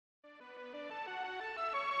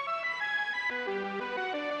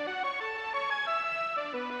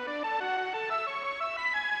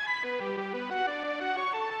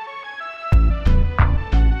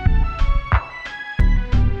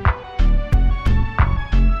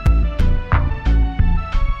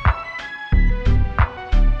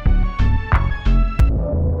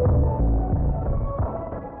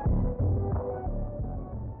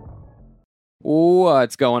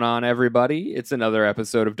What's going on, everybody? It's another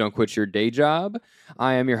episode of Don't Quit Your Day Job.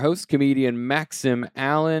 I am your host, comedian Maxim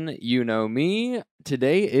Allen. You know me.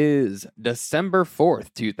 Today is December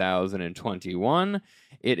 4th, 2021.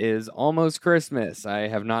 It is almost Christmas. I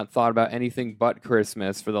have not thought about anything but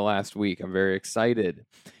Christmas for the last week. I'm very excited.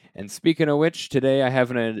 And speaking of which, today I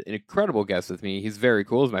have an incredible guest with me. He's very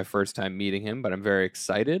cool. It's my first time meeting him, but I'm very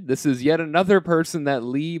excited. This is yet another person that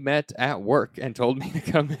Lee met at work and told me to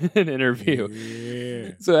come in and interview.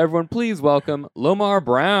 Yeah. So everyone, please welcome Lomar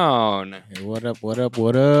Brown. Hey, what up, what up,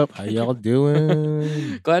 what up? How y'all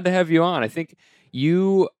doing? Glad to have you on. I think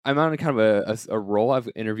I'm on kind of a roll. I've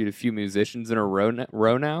interviewed a few musicians in a row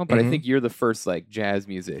now, but I think you're the first like jazz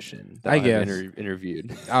musician that I I've guess.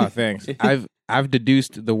 interviewed. Oh, thanks. I've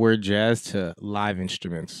deduced the word jazz to live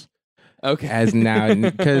instruments Okay. as now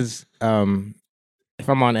because if I'm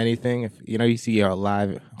on anything, if you see a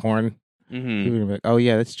live horn, Mhm. people are like, "Oh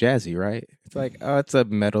yeah, that's jazzy, right?" It's like, "Oh, it's a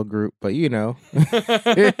metal group," but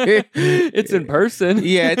It's in person.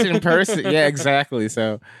 Yeah, it's in person. Yeah, exactly.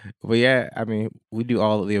 So, but yeah, I mean, we do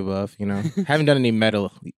all of the above. Haven't done any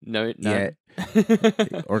metal No, yet,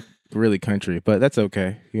 or really country, but that's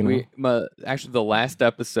okay. Actually, the last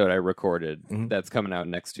episode I recorded Mhm. that's coming out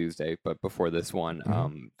next Tuesday, but before this one,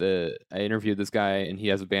 Mhm. I interviewed this guy and he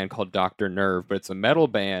has a band called Dr. Nerve, but it's a metal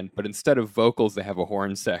band, but instead of vocals, they have a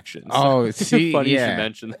horn section. Oh, see, funny you should yeah.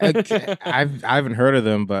 mention that. Okay. I haven't heard of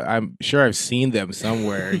them, but I'm sure I've seen them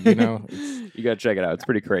somewhere. You gotta check it out. It's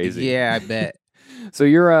pretty crazy. Yeah, I bet. So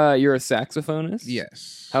you're a saxophonist?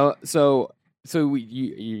 Yes. So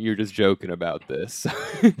you're just joking about this.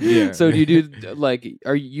 Yeah. So do you do like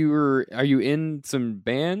are you in some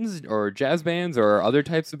bands or jazz bands or other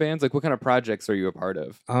types of bands? Like what kind of projects are you a part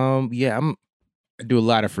of? Yeah, I do a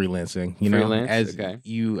lot of freelancing. Freelance? As Okay.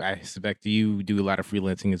 I suspect you do a lot of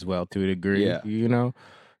freelancing as well to a degree. Yeah.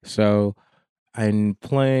 So I'm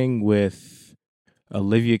playing with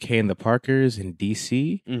Olivia Kay and the Parkers in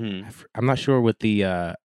DC. Mm-hmm. I'm not sure what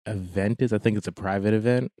the event is. I think it's a private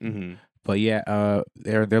event. Mm-hmm. But yeah,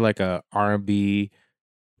 they're like a R&B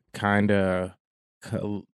kind of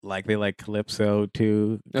like they like calypso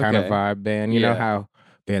too kind of Okay. vibe band. You know Yeah. how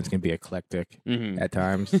bands can be eclectic Mm-hmm. at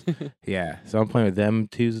times. Yeah, so I'm playing with them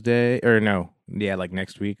like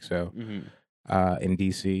next week. So Mm-hmm. in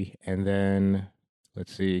DC, and then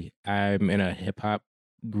let's see, I'm in a hip hop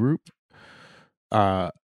group,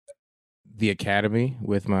 the Academy,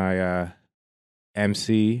 with my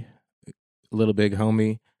MC, little big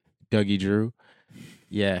homie, Dougie Drew.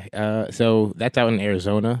 Yeah, so that's out in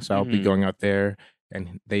Arizona. So I'll be Mhm. going out there,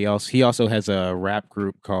 and he also has a rap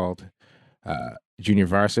group called Junior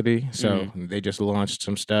Varsity. So they just launched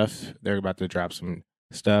some stuff. They're about to drop some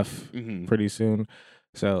stuff Mm-hmm. pretty soon.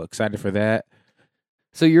 So excited for that.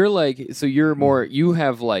 So you're more you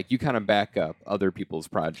have like you kind of back up other people's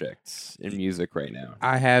projects in music right now.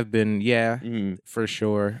 I have been, yeah, Mm-hmm. for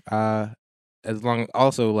sure. As long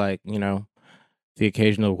also like the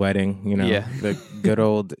occasional wedding, Yeah. the good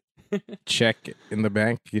old check in the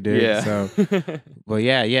bank you did. Yeah. So, but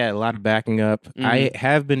yeah, a lot of backing up. I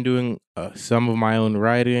have been doing some of my own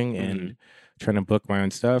writing and trying to book my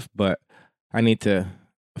own stuff, but I need to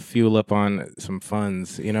fuel up on some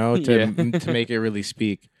funds, to to make it really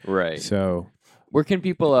speak. Right. So, Where can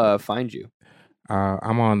people find you?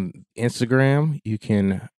 I'm on Instagram. You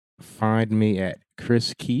can find me at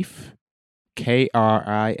Chris Keefe,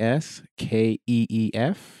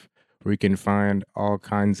 KrisKeef, where you can find all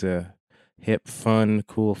kinds of hip, fun,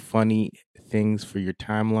 cool, funny things for your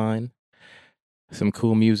timeline. Some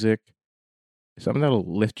cool music, something that'll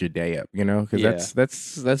lift your day up, because Yeah.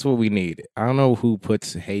 that's what we need. I don't know who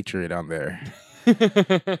puts hatred on there,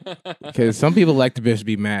 because some people like to just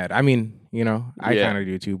be mad. I mean, I Yeah. kind of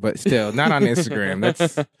do too, but still, not on Instagram.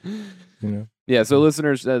 That's Yeah, so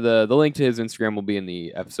listeners, the link to his Instagram will be in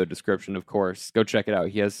the episode description, of course. Go check it out.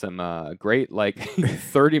 He has some great,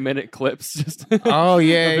 30-minute clips just Oh, of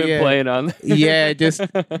yeah, him yeah. playing on. Yeah, just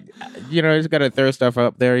just gotta throw stuff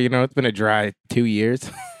up there. It's been a dry 2 years.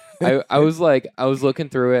 I was looking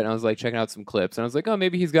through it and I was like checking out some clips and I was like, oh,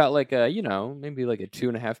 maybe he's got maybe like a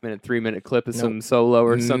 2.5 minute, 3-minute clip of some solo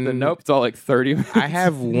or something. Nope, it's all like 30 minutes. I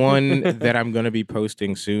have one that I'm gonna be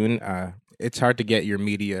posting soon. It's hard to get your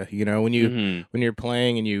media, when you're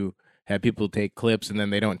playing and you have people take clips and then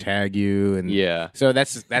they don't tag you, and Yeah. so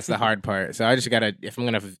that's the hard part. So I just gotta,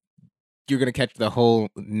 you're gonna catch the whole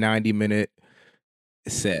 90-minute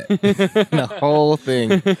set, the whole thing,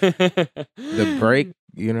 the break.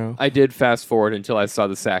 I did fast forward until I saw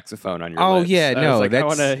the saxophone on your Oh, lips. yeah, I no, was like, I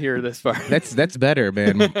that's- want to hear this part. That's better,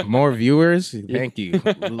 man. More viewers, thank you.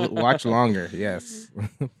 Watch longer, yes.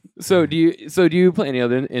 So do you play any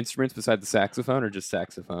other instruments besides the saxophone, or just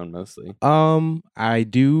saxophone mostly? I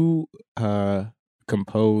do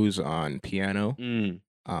compose on piano.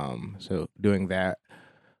 So doing that.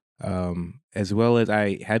 As well as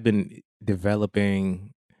I had been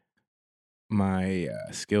developing my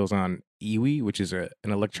skills on iwi, which is an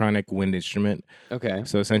electronic wind instrument. Okay.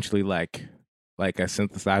 So essentially like a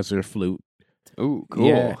synthesizer flute. Ooh, cool.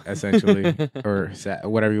 Yeah, essentially, or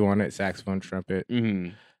whatever you want it, saxophone, trumpet.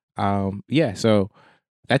 Yeah, so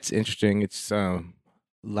that's interesting. It's a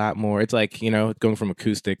lot more. It's like, going from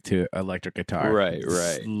acoustic to electric guitar. Right.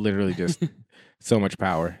 It's literally just so much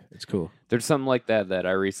power. It's cool. There's something like that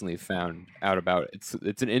I recently found out about.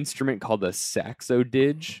 It's an instrument called a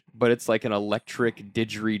saxodidge, but it's like an electric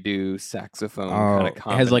didgeridoo saxophone kind of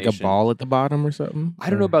combination. It has like a ball at the bottom or something? I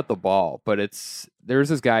don't know about the ball, but there's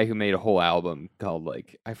this guy who made a whole album called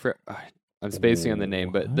I'm spacing on the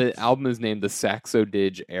name, but the album is named the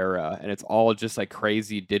Saxodidge Era, and it's all just like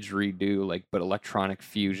crazy didgeridoo, but electronic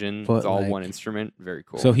fusion. But it's all one instrument. Very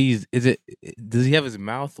cool. So does he have his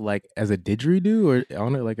mouth like as a didgeridoo or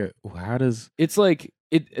on it how does? It's like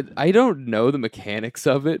I don't know the mechanics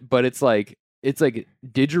of it, but it's like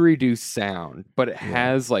didgeridoo sound, but it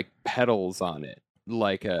has like pedals on it,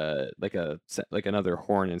 like another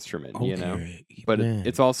horn instrument, But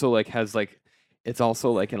it's also it's also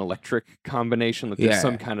like an electric combination. There's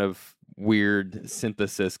some kind of weird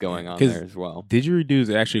synthesis going on there as well. Didgeridoo is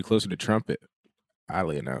actually closer to trumpet,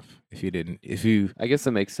 oddly enough. I guess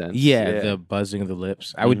that makes sense. Yeah, the buzzing of the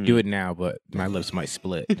lips. I would do it now, but my lips might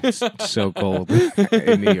split. It's so cold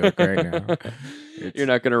in New York right now. You're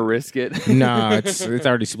not gonna risk it. No, it's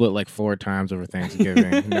already split like 4 times over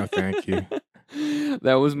Thanksgiving. No, thank you.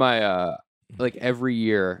 That was my every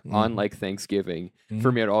year on Thanksgiving. For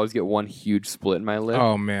me, I'd always get one huge split in my lip.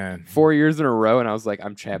 Oh man, 4 years in a row, and I was like,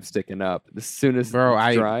 I'm chapsticking up. As soon as it's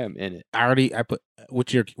dry, I'm in it. I put.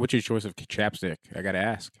 What's your choice of chapstick? I gotta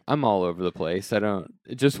ask. I'm all over the place. I don't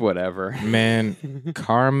just whatever. Man,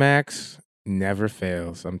 CarMax never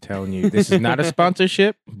fails. I'm telling you, this is not a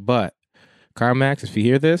sponsorship, but CarMax, if you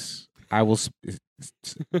hear this, I will.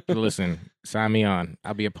 Listen, sign me on.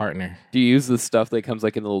 I'll be a partner. Do you use the stuff that comes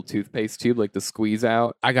like in a little toothpaste tube, like the squeeze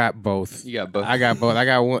out? I got both. You got both. I got both. I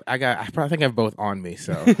got one. I probably think I have both on me.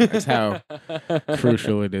 So that's how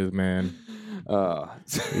crucial it is, man.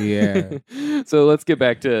 Yeah. So let's get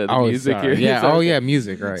back to the music here. Yeah.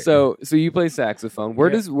 Music. Right. So you play saxophone.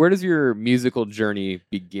 Where does your musical journey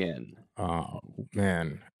begin? Oh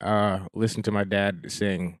man. Listen to my dad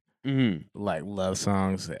sing. Like love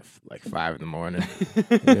songs at 5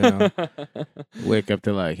 a.m. Wake up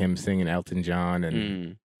to like him singing Elton John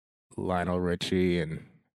and Lionel Richie and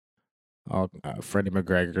all Freddie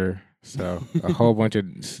McGregor. So a whole bunch of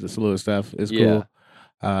slew of stuff is cool.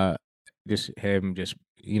 Just him,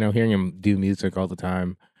 hearing him do music all the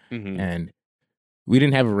time. And we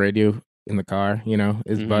didn't have a radio in the car.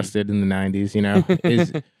 It's busted in the 90s.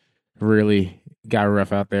 Is really got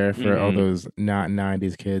rough out there for all those not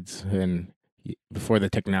 90s kids and before the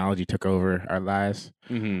technology took over our lives.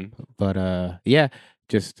 But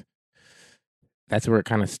just that's where it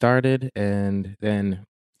kind of started, and then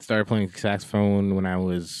started playing saxophone when I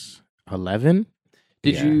was 11.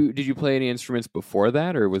 Did you play any instruments before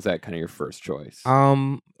that, or was that kind of your first choice?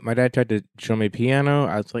 My dad tried to show me piano.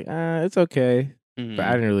 I was like, it's okay, but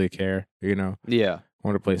I didn't really care. Yeah, I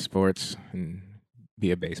wanted to play sports and be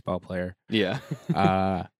a baseball player. Yeah.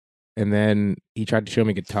 And then he tried to show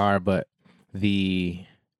me guitar, but it's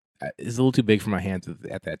a little too big for my hands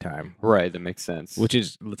at that time. Right, that makes sense.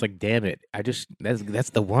 It's like, damn it, that's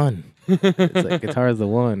the one. It's like guitar is the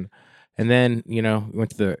one. And then we went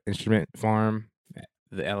to the instrument farm,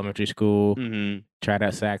 the elementary school. Tried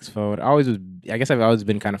out saxophone. I guess I've always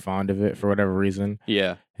been kind of fond of it for whatever reason.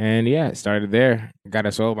 Yeah. And it started there. Got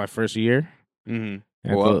a solo my first year.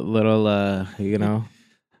 Little,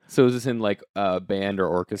 So is this in like band or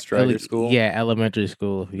orchestra at your school? Yeah, elementary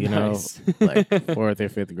school. Nice. Like 4th or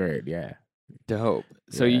 5th grade. Yeah, dope.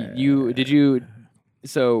 So yeah. you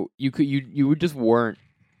just weren't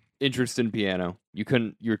interested in piano. You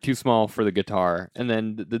couldn't. You're too small for the guitar, and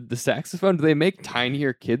then the saxophone. Do they make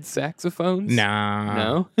tinier kids saxophones? Nah,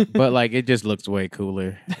 no. But like it just looks way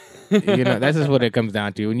cooler. That's just what it comes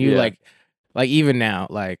down to. When you like even now,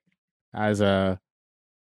 like as the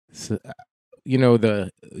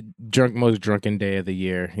most drunken day of the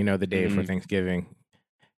year, the day for Thanksgiving.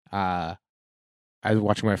 I was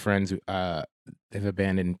watching my friends. They have a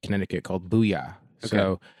band in Connecticut called Booyah. Okay.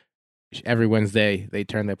 So every Wednesday they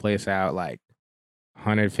turn their place out like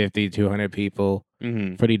 150, 200 people.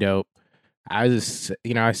 Pretty dope. I was just,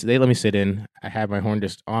 they let me sit in. I had my horn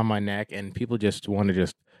just on my neck, and people just want to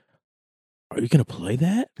just are you gonna play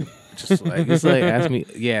that? Just like it's like ask me,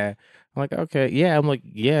 yeah. I'm like, okay, yeah. I'm like,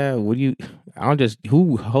 yeah. What do you? I don't just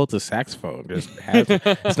who holds a saxophone. Just has.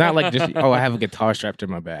 It's not like just I have a guitar strapped to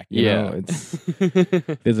my back. You know, it's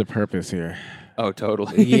there's a purpose here. Oh,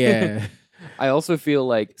 totally. Yeah. I also feel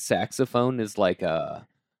like saxophone is like a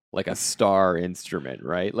star instrument,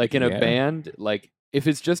 right? Like in a band, like if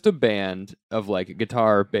it's just a band of like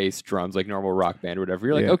guitar, bass, drums, like normal rock band or whatever,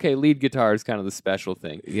 you're like, okay, lead guitar is kind of the special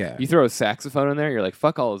thing. Yeah. You throw a saxophone in there, you're like,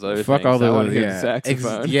 fuck all those other fuck things. all those. I want to hear Yeah. the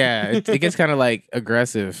saxophone. It gets kind of like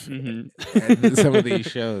aggressive at some of these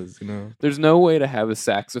shows, you know. There's no way to have a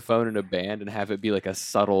saxophone in a band and have it be like a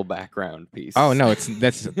subtle background piece. Oh no,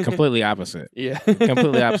 that's completely opposite. Yeah.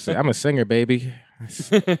 Completely opposite. I'm a singer, baby.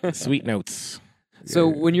 Sweet notes. So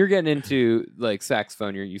when you're getting into like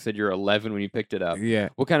saxophone, you said you're 11 when you picked it up. Yeah.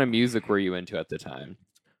 What kind of music were you into at the time?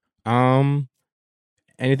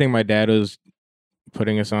 Anything my dad was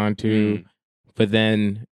putting us on to, but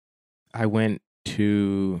then I went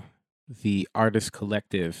to the Artist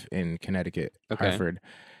Collective in Connecticut, Hartford,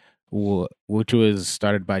 which was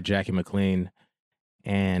started by Jackie McLean,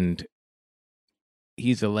 and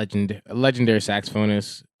he's a legendary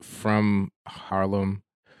saxophonist from Harlem.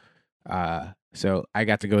 So I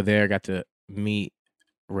got to go there, got to meet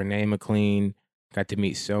Renee McLean, got to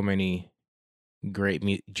meet so many great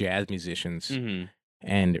jazz musicians,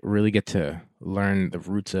 and really get to learn the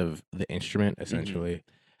roots of the instrument, essentially.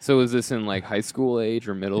 So is this in like high school age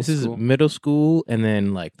or middle school? This is middle school, and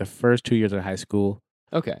then like the first 2 years of high school.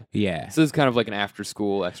 Okay. Yeah. So this is kind of like an after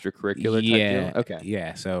school extracurricular type deal? Okay.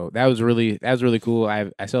 Yeah. So that was really cool.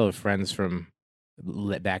 I still have friends from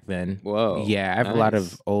back then. Whoa. Yeah, I have a lot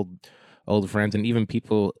of old friends, and even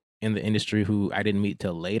people in the industry who I didn't meet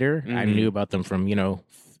till later. I knew about them from,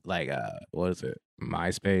 like what is it?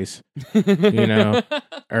 MySpace.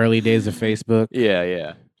 Early days of Facebook.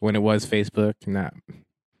 Yeah. When it was Facebook, not.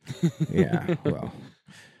 Yeah. Well.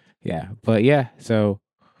 Yeah, but yeah. So.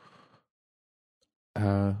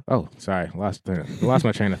 Sorry, lost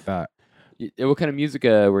my train of thought. What kind of music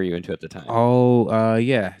were you into at the time?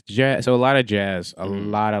 Yeah, jazz. So a lot of jazz, a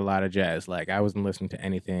lot of jazz. Like I wasn't listening to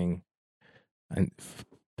anything, and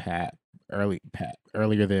earlier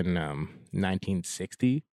than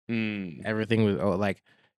 1960. Everything was like,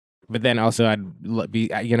 but then also I'd be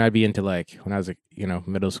into like when I was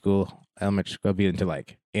middle school, elementary school, I'd be into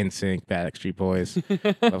like NSYNC, Backstreet Boys,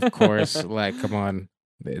 of course. Like, come on.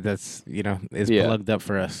 That's is plugged up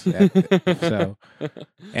for us. So,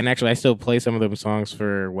 and actually, I still play some of them songs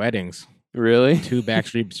for weddings. Really? 2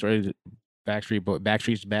 Backstreet's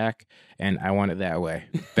Back, and I Want It That Way,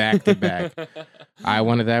 back to back. I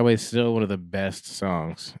Want It That Way is still one of the best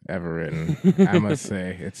songs ever written. I must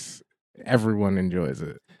say, everyone enjoys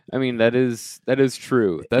it. I mean, that is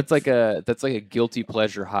true. That's like a guilty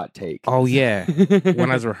pleasure hot take. Oh yeah.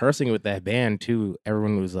 When I was rehearsing with that band too,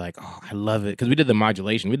 everyone was like, "Oh, I love it," because we did the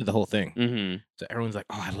modulation, we did the whole thing. So everyone's like,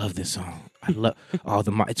 "Oh, I love this song. I love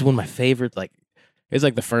it's one of my favorites." Like, it's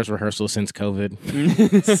like the first rehearsal since COVID.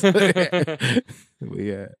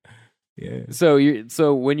 Yeah.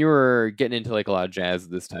 So when you were getting into like a lot of jazz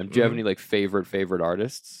at this time, do you have any like favorite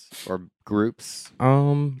artists or groups?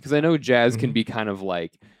 Because I know jazz can be kind of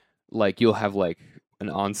like you'll have like an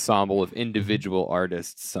ensemble of individual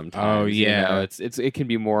artists sometimes. Oh yeah, it can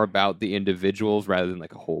be more about the individuals rather than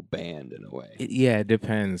like a whole band in a way. It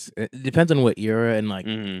depends. It depends on what era and like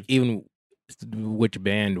even which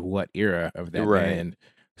band, what era of that band.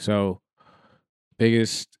 So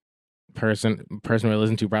biggest person I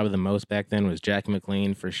listened to probably the most back then was Jackie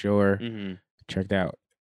McLean for sure. Checked out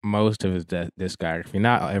most of his discography,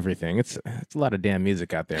 not everything. It's a lot of damn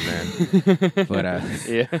music out there, man.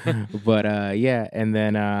 But yeah, and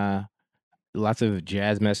then lots of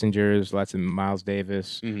jazz messengers, lots of Miles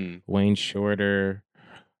Davis, Wayne Shorter,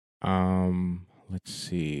 let's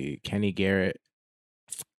see, Kenny Garrett,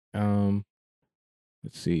 let's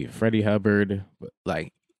see, Freddie Hubbard,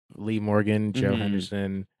 like Lee Morgan, Joe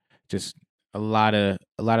Henderson, just a lot of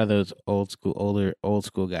those old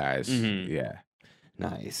school guys. Yeah.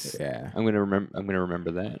 Nice. Yeah. I'm gonna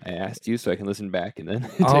remember that. I asked you so I can listen back and then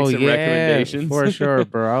take some recommendations. For sure,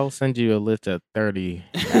 bro. I'll send you a list of 30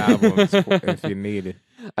 albums if you need it.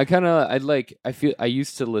 I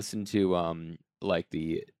used to listen to I'm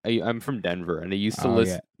from Denver and I used to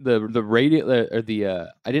listen the radio I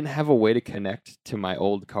didn't have a way to connect to my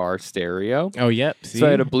old car stereo. Oh yep. See? So I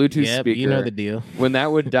had a Bluetooth speaker. You know the deal. When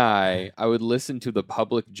that would die, I would listen to the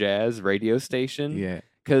public jazz radio station. Yeah.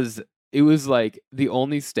 Because it was like the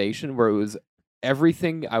only station where it was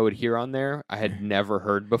everything I would hear on there I had never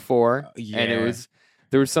heard before. And it was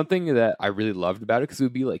There was something that I really loved about it because it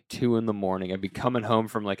would be like 2 a.m. I'd be coming home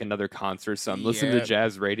from like another concert, so I'm listening to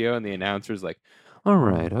jazz radio, and the announcer's like, "All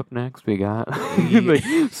right, up next we got like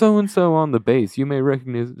so and so on the bass. You may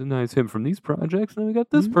recognize him from these projects. And we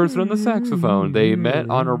got this person on the saxophone. They met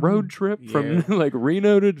on a road trip from like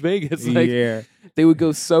Reno to Vegas. Like, they would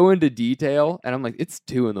go so into detail, and I'm like, it's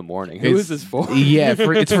 2 a.m. Who is this for?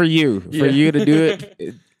 It's for you, for you to do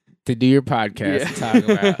it, to do your podcast, to talk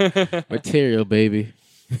about material, baby.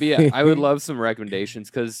 But yeah, I would love some recommendations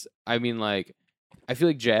because I mean, like, I feel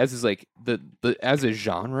like jazz is like the as a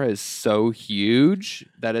genre is so huge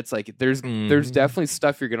that it's like there's definitely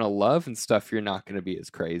stuff you're gonna love and stuff you're not gonna be as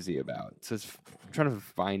crazy about. So it's trying to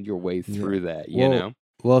find your way through that, you know.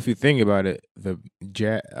 Well, if you think about it, the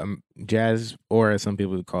jazz, or as some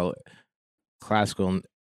people would call it, classical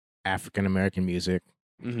African American music,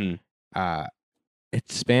 it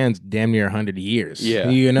spans damn near 100 years. Yeah,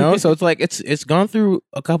 you know, so it's like it's gone through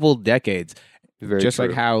a couple decades. Very just true.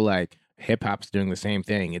 like how like hip hop's doing the same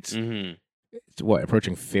thing. It's what,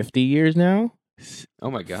 approaching 50 years now?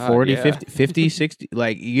 Oh my god. 40, 50, 60,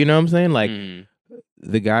 like, you know what I'm saying? Like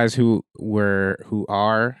the guys who were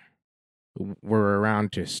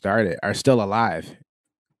around to start it are still alive.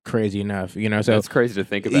 Crazy enough, you know. So it's crazy to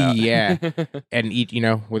think about. Yeah. And each, you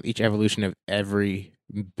know, with each evolution of every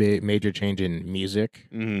big major change in music,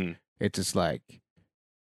 it's just like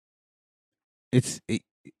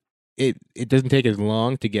it doesn't take as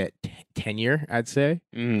long to get tenure, I'd say,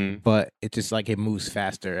 but it's just like it moves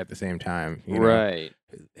faster at the same time, you know? Right.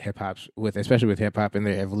 Especially with hip hop and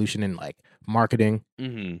the evolution in like marketing,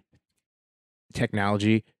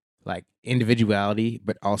 technology, like individuality,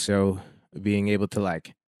 but also being able to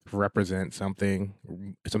like represent something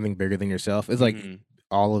bigger than yourself. It's like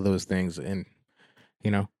all of those things, and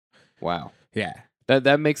you know, wow, yeah.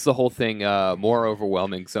 That makes the whole thing more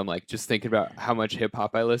overwhelming. So I'm like just thinking about how much hip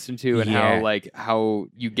hop I listen to and how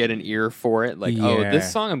you get an ear for it. Like, oh, this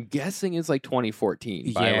song I'm guessing is like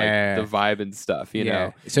 2014 by like the vibe and stuff, you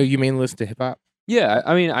know. So you mainly listen to hip hop? Yeah,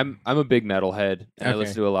 I mean I'm a big metalhead, and I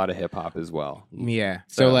listen to a lot of hip hop as well. Yeah.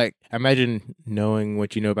 So like imagine knowing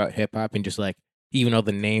what you know about hip hop and just like even all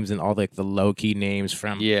the names and all like the low key names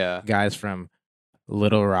from guys from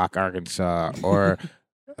Little Rock, Arkansas, or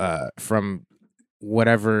from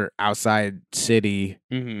whatever outside city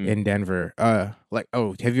in Denver. Like,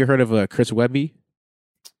 oh, have you heard of Chris Webby?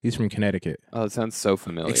 He's from Connecticut. Oh, it sounds so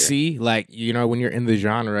familiar. See, like, you know, when you're in the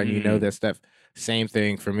genre and you know that stuff, same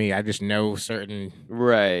thing for me. I just know certain,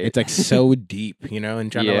 right. It's like so deep, you know,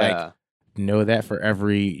 and trying to like know that for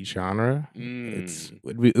every genre,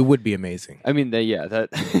 it would be amazing. I mean,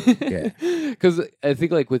 because I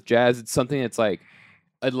think like with jazz, it's something that's like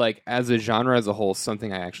as a genre as a whole,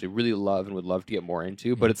 something I actually really love and would love to get more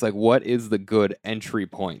into. But it's like, what is the good entry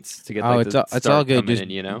points to get? Like, it's all good. Just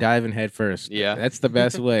in, you know, dive in head first. Yeah, that's the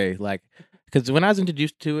best way. Like, because when I was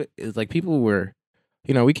introduced to it, it's like people were,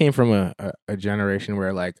 you know, we came from a generation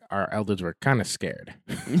where like our elders were kind of scared.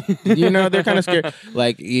 You know, they're kind of scared,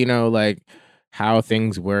 like, you know, like how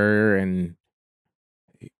things were, and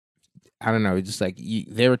I don't know, just like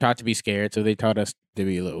they were taught to be scared, so they taught us to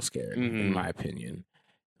be a little scared, in my opinion.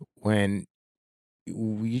 When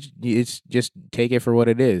it's just take it for what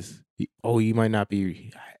it is. Oh, you might not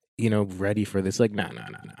be, you know, ready for this. Like, no.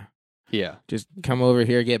 Yeah. Just come over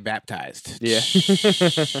here, get baptized. Yeah.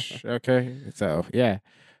 Okay. So, yeah.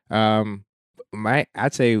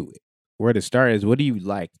 I'd say where to start is, what do you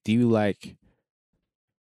like? Do you like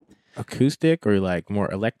acoustic or like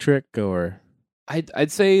more electric, or?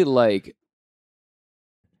 I'd say like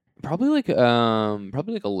probably like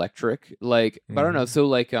electric, like, but I don't know. So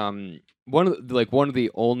like one of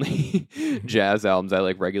the only jazz albums I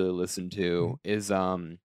like regularly listen to is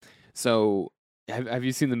so have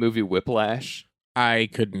you seen the movie Whiplash? I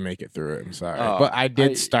couldn't make it through it. I'm sorry, but I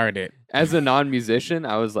did start it. As a non-musician,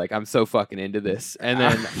 I was like, I'm so fucking into this, and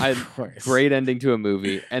then great ending to a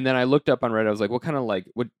movie, and then I looked up on Reddit. I was like,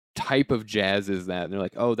 what type of jazz is that? And they're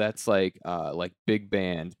like, oh, that's like big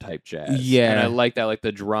band type jazz. Yeah, and I like that, like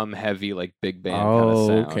the drum heavy, like big band kind of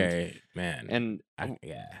sound. Okay, man. And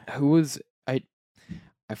who was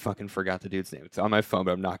I fucking forgot the dude's name. It's on my phone,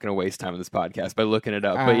 but I'm not going to waste time on this podcast by looking it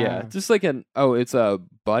up. But yeah, just like it's a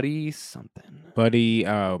Buddy something. Buddy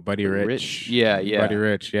Rich. Yeah. Buddy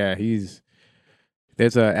Rich. Yeah,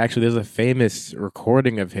 there's a famous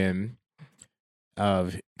recording of him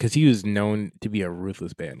because he was known to be a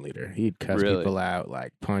ruthless band leader. He'd cuss people out,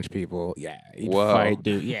 like punch people. Yeah, he'd fight,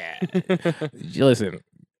 dude. Yeah. Listen,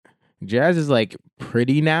 jazz is like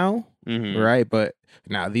pretty now, right? But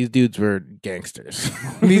now these dudes were gangsters.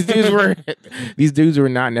 these dudes were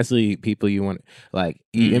not necessarily people you want. Like,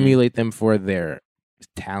 you emulate them for their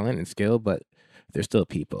talent and skill, but they're still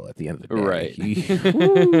people at the end of the day.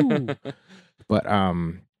 Right. But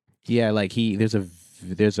yeah, like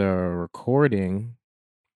there's a recording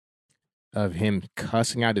of him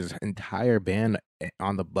cussing out his entire band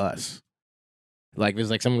on the bus. Like there's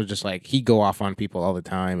like someone was just like he'd go off on people all the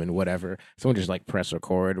time and whatever. Someone just like press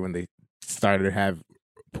record when they started to have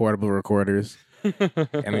portable recorders.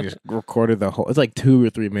 And they just recorded the whole. It's like 2 or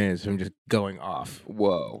 3 minutes of him just going off.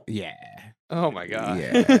 Whoa. Yeah. Oh my god.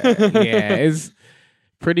 Yeah. Yeah. It's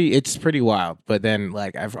pretty wild. But then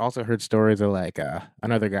like I've also heard stories of like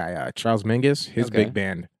another guy, Charles Mingus, his big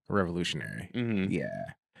band, Revolutionary. Mm-hmm. Yeah.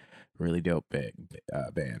 Really dope big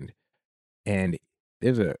band. And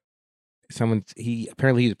there's he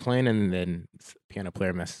was playing and then the piano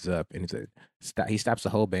player messes up and he stops the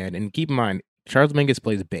whole band. And keep in mind, Charles Mingus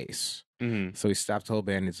plays bass. Mm-hmm. So he stops the whole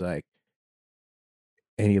band. It's like,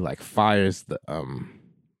 and he like fires the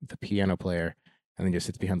piano player, and then just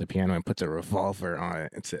sits behind the piano and puts a revolver on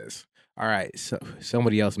it and says, "All right, so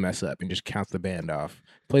somebody else mess up," and just counts the band off.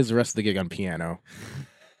 Plays the rest of the gig on piano.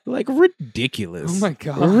 Like ridiculous. Oh my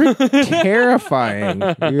god. Terrifying.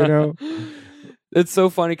 You know. It's so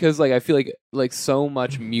funny because like I feel like so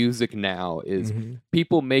much music now is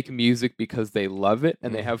people make music because they love it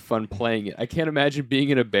and they have fun playing it. I can't imagine being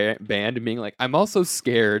in a band and being like, I'm also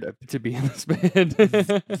scared to be in this band.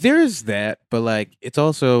 There's that, but like it's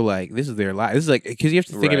also like this is their life. This is like because you have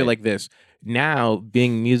to think of it like this. Now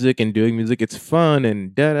being music and doing music, it's fun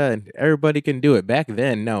and and everybody can do it. Back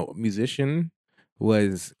then, no, musician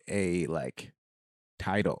was a like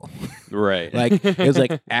title, right? Like it was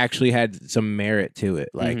like actually had some merit to it.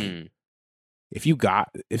 Like if you got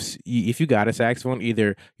a saxophone,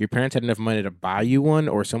 either your parents had enough money to buy you one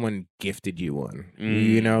or someone gifted you one.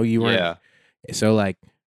 You know, you weren't. Yeah. So like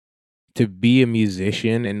to be a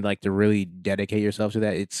musician and like to really dedicate yourself to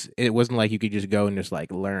that, it wasn't like you could just go and just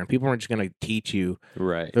like learn. People weren't just gonna teach you.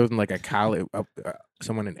 Right. There wasn't like a college,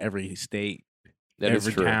 someone in every state,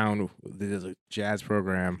 every town. There's a jazz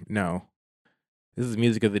program. No. This is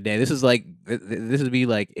music of the day. This would be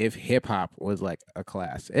like if hip hop was like a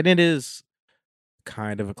class, and it is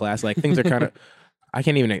kind of a class. Like things are kind of, I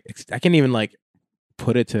can't even like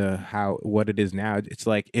put it to what it is now. It's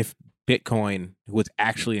like if Bitcoin was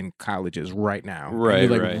actually in colleges right now,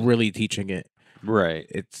 right? Like really teaching it,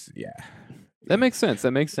 right? That makes sense.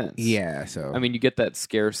 Yeah. So I mean, you get that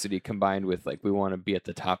scarcity combined with like we want to be at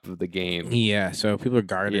the top of the game. Yeah. So people are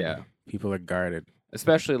guarded. Yeah. People are guarded.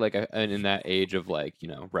 Especially like in that age of like, you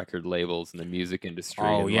know, record labels and the music industry.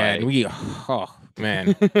 Oh yeah, and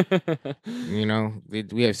man, you know,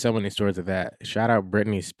 we have so many stories of that. Shout out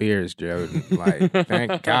Britney Spears, Joe. Like,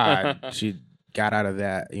 thank God she got out of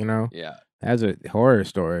that. You know, yeah, that's a horror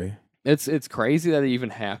story. It's crazy that it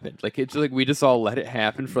even happened. Like it's like we just all let it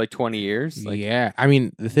happen for like 20 years. Like, yeah, I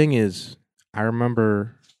mean the thing is, I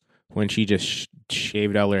remember when she just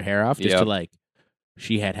shaved all her hair off just to like.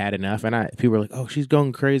 She had enough, and people were like, "Oh, she's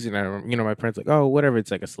going crazy." And my parents like, "Oh, whatever." It's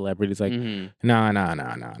like a celebrity. It's like,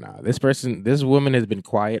 no. This woman has been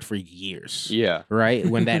quiet for years. Yeah, right.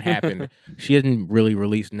 When that happened, she hadn't really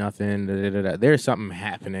released nothing. There's something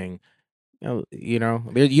happening. You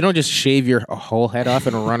don't just shave your whole head off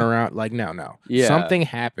and run around like no. Yeah, something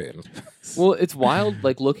happened. Well, it's wild.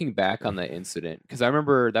 Like looking back on that incident because I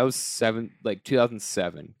remember that was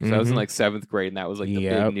 2007. Because I was in like 7th grade, and that was like the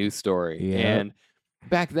big news story. And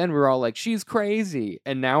back then we were all like, she's crazy.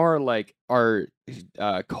 And now our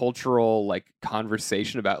cultural like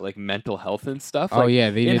conversation about like mental health and stuff. Like,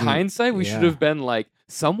 in hindsight, we should have been like,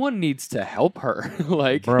 someone needs to help her.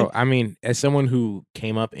 Like, bro, I mean, as someone who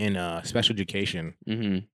came up in special education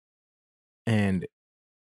and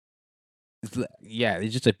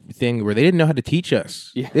it's just a thing where they didn't know how to teach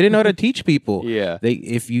us. Yeah. They didn't know how to teach people. Yeah.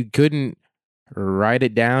 If you couldn't write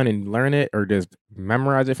it down and learn it or just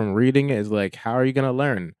memorize it from reading it, is like, how are you going to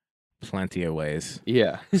learn? Plenty of ways.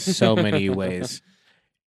 Yeah. So many ways.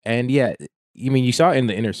 And yeah, I mean, you saw it in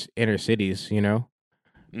the inner cities, you know,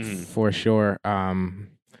 for sure.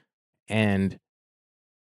 And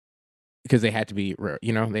because they had to be,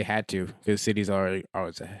 because cities are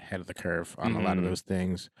always ahead of the curve on a lot of those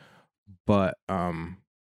things. But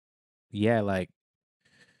yeah, like,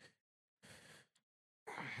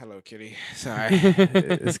 hello, kitty. Sorry,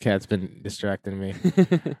 this cat's been distracting me.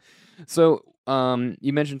 So,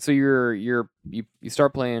 you mentioned you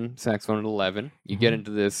start playing saxophone at 11. You get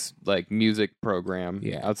into this like music program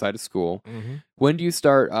outside of school. When do you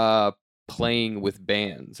start playing with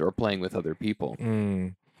bands or playing with other people?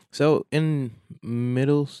 So in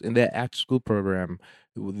that after school program,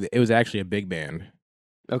 it was actually a big band.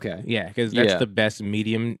 Okay. Yeah, because that's the best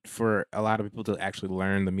medium for a lot of people to actually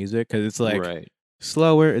learn the music. Because it's like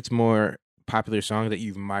slower. It's more popular songs that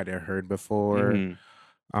you might have heard before.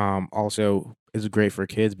 Also, it's great for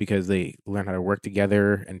kids because they learn how to work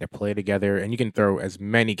together and to play together. And you can throw as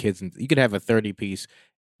many kids in. You could have a 30-piece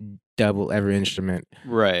double every instrument.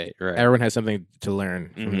 Right. Everyone has something to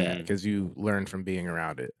learn from that because you learn from being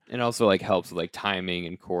around it. And also like helps with like timing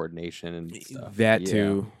and coordination and stuff. That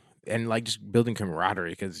too. And like just building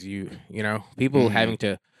camaraderie because you know, people having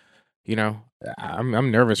to, you know,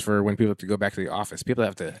 I'm nervous for when people have to go back to the office. People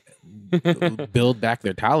have to build back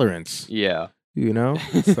their tolerance. Yeah. You know?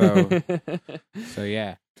 So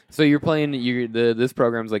yeah. So you're playing this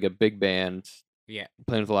program's like a big band. Yeah.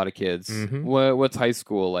 Playing with a lot of kids. What's high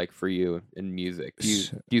school like for you in music?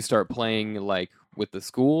 Do you start playing like with the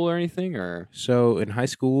school or anything, or? So in high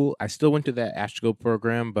school, I still went to that after-school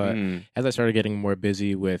program, but as I started getting more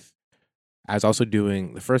busy with, I was also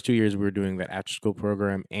doing, the first 2 years we were doing that after-school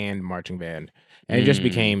program and marching band. And it just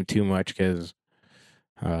became too much because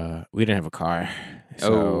we didn't have a car.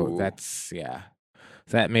 So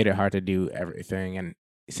that made it hard to do everything. And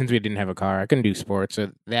since we didn't have a car, I couldn't do sports,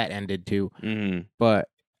 so that ended too. But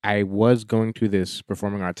I was going to this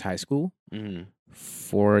performing arts high school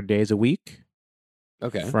 4 days a week.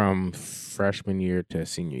 Okay. From freshman year to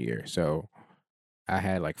senior year. So I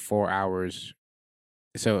had like 4 hours.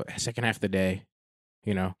 So second half of the day,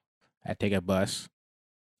 you know, I'd take a bus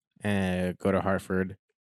and go to Hartford,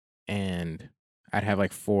 and I'd have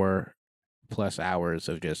like 4+ hours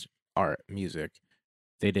of just art, music.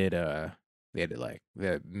 They did like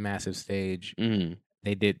the massive stage.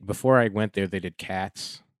 They did, before I went there, they did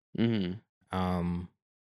Cats.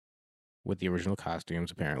 With the original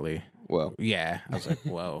costumes, apparently. Whoa. Yeah. I was like,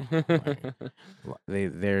 whoa.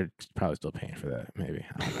 They're probably still paying for that, maybe.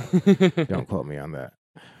 I don't know. Don't quote me on that.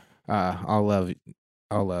 All love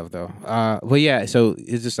though. But yeah, so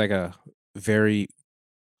it's just like a very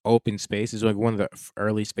open space. It's like one of the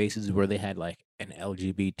early spaces where they had like an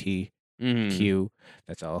LGBTQ.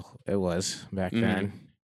 That's all it was back then.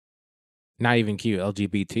 Not even Q,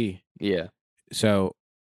 LGBT. Yeah. So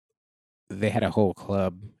they had a whole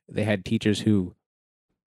club. They had teachers who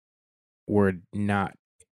were not,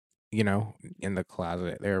 you know, in the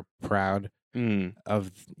closet. They're proud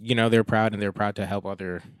of, you know, they're proud to help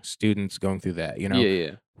other students going through that, you know.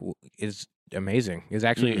 Yeah. Is amazing. Is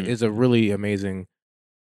actually is a really amazing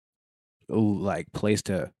like place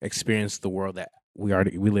to experience the world that we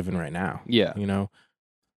live in right now. Yeah. You know.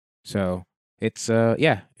 So it's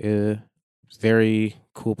very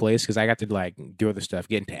cool place because I got to like do other stuff,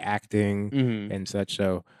 get into acting and such.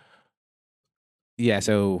 So yeah,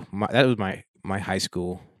 so that was my high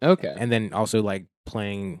school. Okay. And then also like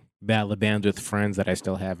playing battle bands with friends that I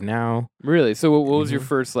still have now. Really? So what was your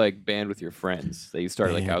first like band with your friends that you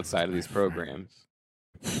started like outside of these programs?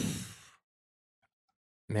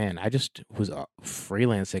 Man, I just was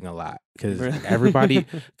freelancing a lot because everybody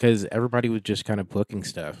was just kind of booking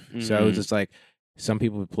stuff. So it was just like some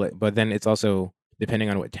people would play, but then it's also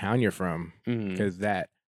depending on what town you're from because that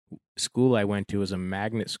school I went to was a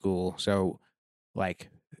magnet school. So like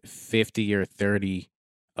 50 or 30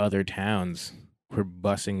 other towns were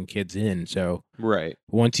busing kids in. So right,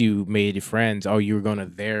 once you made friends, you were going to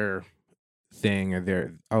their thing or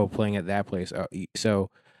their playing at that place. So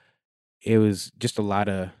it was just a lot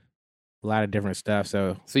of different stuff.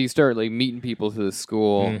 So you start like meeting people to the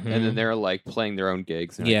school, and then they're like playing their own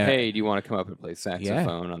gigs. And like, hey, do you want to come up and play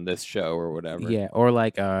saxophone on this show or whatever? Yeah, or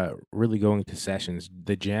like really going to sessions.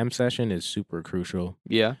 The jam session is super crucial.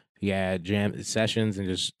 Yeah, jam sessions and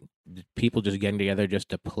just people just getting together just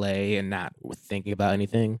to play and not thinking about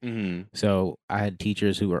anything. So I had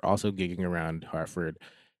teachers who were also gigging around Hartford,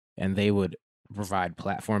 and they would provide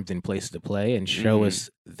platforms and places to play and show us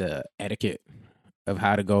the etiquette of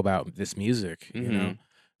how to go about this music, you know?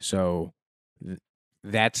 So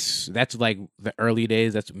that's like the early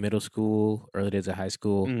days. That's middle school, early days of high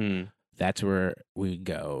school. That's where we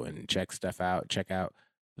go and check stuff out, check out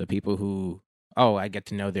the people who, I get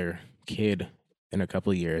to know their kid in a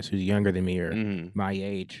couple of years who's younger than me or my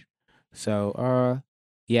age. So,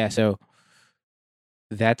 so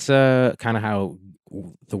that's kind of how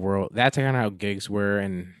that's kind of how gigs were.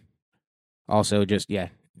 And also just,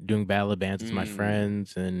 doing battle of bands with my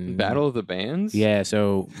friends and battle of the bands. Yeah.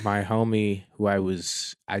 So my homie who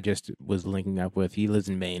I just was linking up with, he lives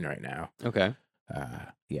in Maine right now. Okay.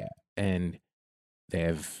 And they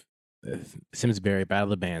have Simsbury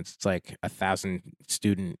Battle of Bands. It's like 1,000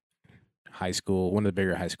 student high school, one of the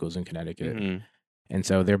bigger high schools in Connecticut. And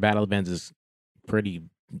so their Battle of Bands is pretty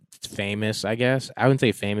famous, I guess. I wouldn't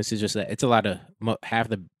say famous. It's just that it's a lot of half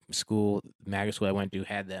the school, magnet school I went to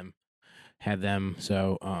had them.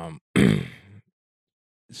 So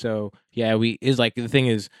So yeah, the thing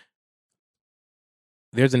is,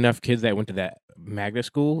 there's enough kids that went to that magnet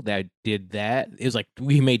school that did that. It was like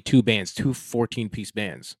we made 2 bands, 2 14-piece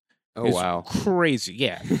bands. Oh It's wow. crazy.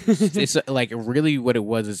 Yeah. It's like really what it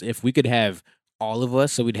was is if we could have all of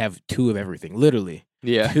us, so we'd have 2 of everything, literally.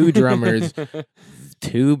 Yeah. 2 drummers,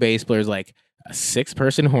 2 bass players, like a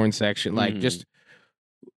 6-person horn section, like just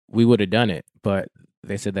we would have done it, but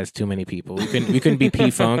they said that's too many people. We couldn't be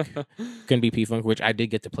P-Funk. Couldn't be P-Funk, which I did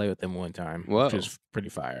get to play with them one time, Whoa. which is pretty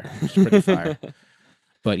fire.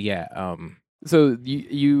 But yeah, So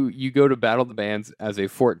you go to Battle of the Bands as a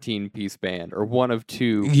 14-piece band, or one of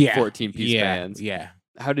 2 yeah, 14-piece bands. Yeah.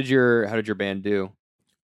 How did your band do?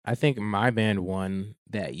 I think my band won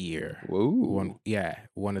that year. Whoa.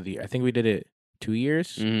 One of the. I think we did it 2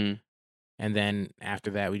 years, Mm. and then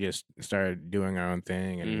after that, we just started doing our own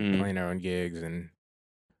thing and playing our own gigs and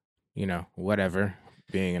whatever.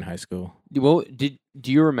 Being in high school. Well,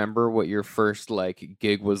 do you remember what your first like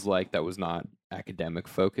gig was like that was not academic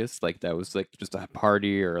focused? Like that was like just a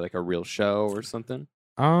party or like a real show or something?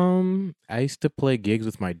 I used to play gigs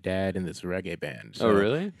with my dad in this reggae band. Oh,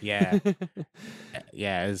 really? Yeah.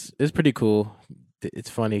 Yeah, it's pretty cool. It's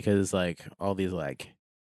funny because like all these like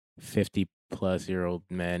 50-plus-year-old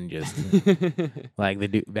men just like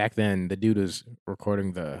back then the dude was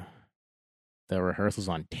recording the rehearsals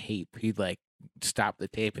on tape. He'd like stop the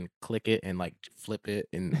tape and click it and like flip it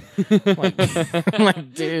and I'm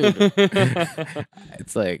like, dude,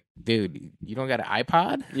 it's like, dude, you don't got an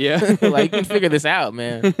iPod? Yeah. Like, you can figure this out,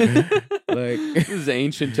 man. Like, this is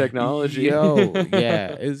ancient technology.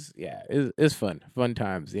 Yeah, it's fun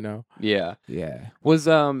times, Yeah. Yeah. Was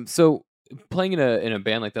so playing in a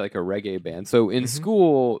band like that, like a reggae band. So in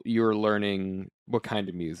school, you were learning what kind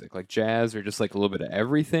of music, like jazz, or just like a little bit of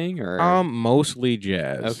everything, or mostly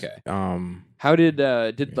jazz. Okay. How did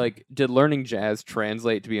learning jazz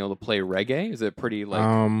translate to being able to play reggae? Is it pretty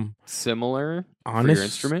like similar for your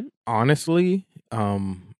instrument? Honestly,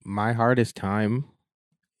 my hardest time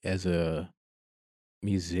as a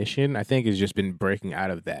musician, I think, has just been breaking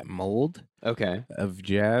out of that mold. Okay. Of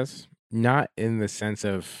jazz, not in the sense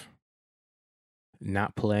of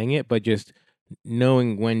not playing it, but just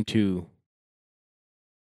knowing when to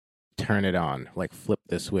turn it on, like flip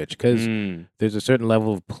the switch, because there's a certain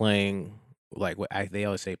level of playing, like they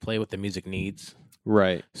always say, play what the music needs.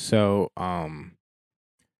 Right. So,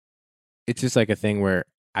 it's just like a thing where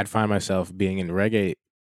I'd find myself being in reggae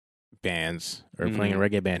bands or playing a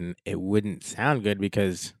reggae band, and it wouldn't sound good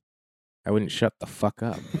because I wouldn't shut the fuck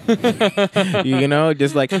up.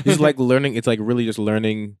 Just like learning. It's like really just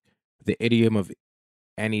learning the idiom of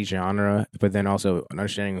any genre, but then also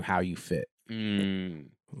understanding how you fit.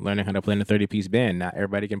 Learning how to play in a 30-piece band. Not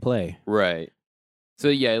everybody can play. Right. So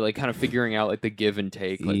yeah, like kind of figuring out like the give and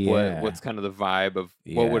take, like what's kind of the vibe of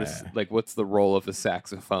what's the role of the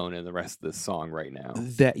saxophone in the rest of this song right now?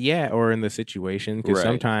 Or in the situation, because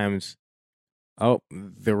sometimes,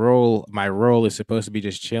 my role is supposed to be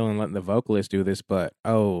just chilling, letting the vocalist do this, but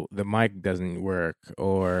the mic doesn't work,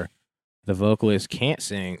 or the vocalist can't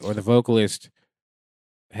sing, or the vocalist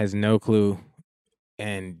has no clue,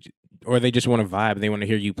 or they just want to vibe. They want to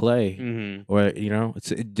hear you play, or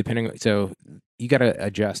it's depending. So you gotta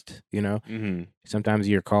adjust. Sometimes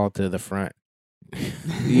you're called to the front.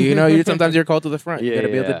 Sometimes you're called to the front. You gotta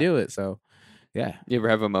be able to do it. So, yeah. You ever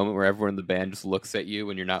have a moment where everyone in the band just looks at you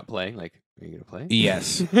when you're not playing? Like, are you gonna play?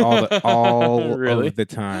 Yes, all really? of the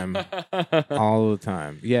time, all the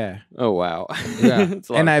time. Yeah. Oh wow. Yeah. It's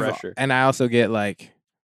a lot of pressure. And I also get like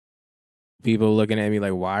people looking at me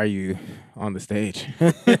like, why are you on the stage?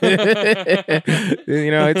 It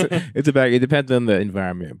depends on the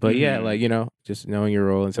environment, but just knowing your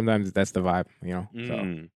role, and sometimes that's the vibe,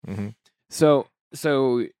 So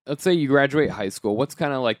let's say you graduate high school. What's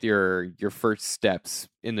kind of like your first steps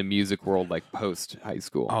in the music world, like post high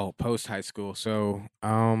school? Oh, post high school. So,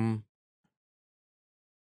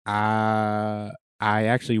 I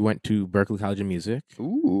actually went to Berklee College of Music.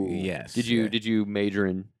 Ooh, yes. Did you major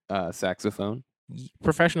in saxophone?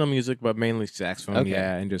 Professional music, but mainly saxophone. Okay.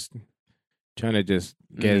 Yeah, and just trying to just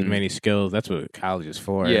get as many skills. That's what college is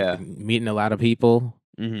for. Yeah, meeting a lot of people.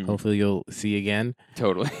 Hopefully you'll see again.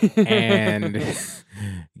 Totally. And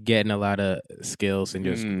getting a lot of skills and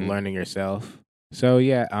just learning yourself. So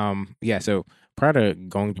so prior to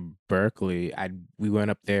going to Berklee, we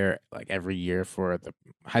went up there like every year for the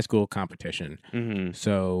high school competition.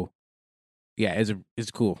 So yeah,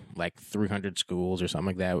 it's cool. Like 300 schools or something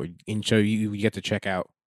like that. And so you get to check out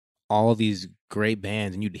all these great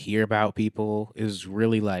bands, and you'd hear about people. It was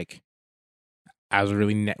really like I was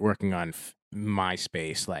really networking on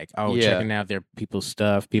MySpace, like Yeah. checking out their people's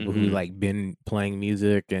stuff, people who Mhm. like been playing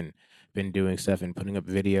music and been doing stuff and putting up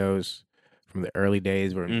videos from the early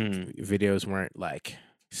days where Mhm. videos weren't like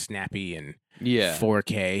snappy and Yeah.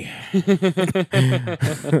 4K.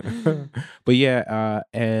 But yeah,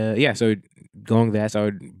 so so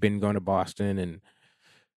I'd been going to Boston and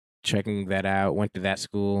checking that out, went to that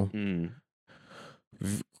school. Mm.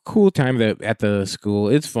 Cool time at the school.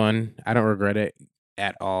 It's fun. I don't regret it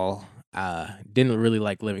at all. Didn't really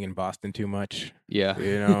like living in Boston too much. Yeah.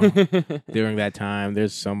 You know, during that time,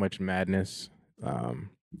 there's so much madness. What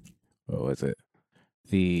was it?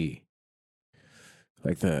 The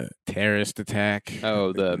terrorist attack.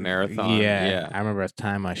 Oh, the marathon. Yeah. I remember I was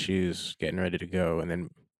tying my shoes, getting ready to go, and then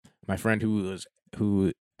my friend who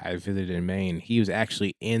I visited in Maine, he was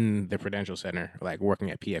actually in the Prudential Center, like working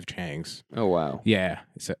at P.F. Chang's. Oh, wow. Yeah,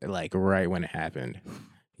 so, like right when it happened.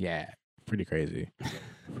 Yeah, pretty crazy.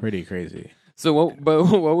 Pretty crazy. So what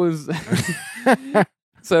was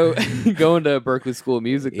so going to Berklee School of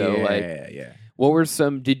Music though? Yeah. What were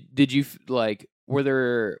some? Did you like? Were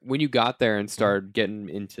there when you got there and started getting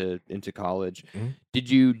into college? Mhm.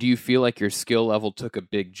 Do you feel like your skill level took a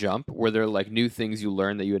big jump? Were there like new things you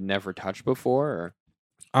learned that you had never touched before? Or?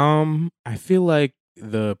 I feel like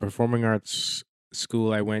the performing arts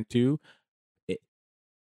school I went to, a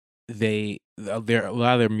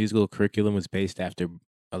lot of their musical curriculum was based after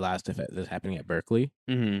a lot of stuff that's happening at Berklee.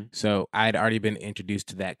 Mm-hmm. So I'd already been introduced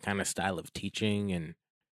to that kind of style of teaching and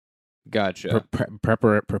Gotcha.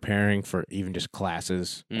 preparing for even just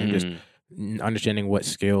classes and just understanding what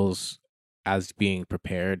skills I was being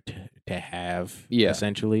prepared to have. Yeah.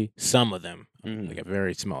 Essentially, some of them, Mhm. like a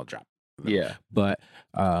very small drop. Yeah. But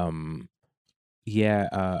also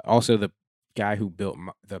the guy who built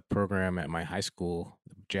the program at my high school,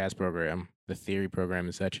 the jazz program, the theory program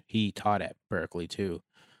and such, he taught at Berklee too.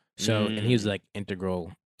 So and he was like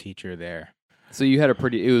integral teacher there. So you had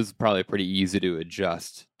it was probably pretty easy to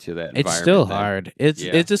adjust to that environment. It's still then. hard. But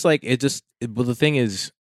the thing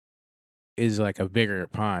is like a bigger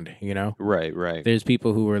pond, you know? Right. There's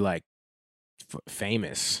people who were like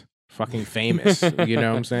famous, fucking famous, you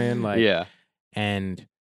know what I'm saying? Like, yeah. And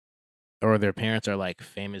or their parents are like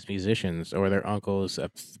famous musicians or their uncles,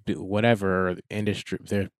 whatever industry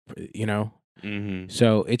they're, you know? Mm-hmm.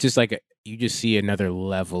 So it's just like you just see another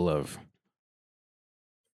level of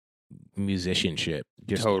musicianship,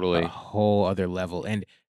 just Totally a whole other level. And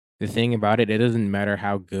the thing about it doesn't matter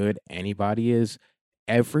how good anybody is.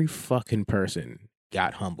 Every fucking person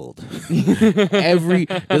got humbled.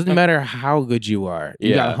 Doesn't matter how good you are.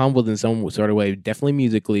 You got humbled in some sort of way. Definitely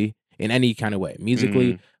musically, in any kind of way.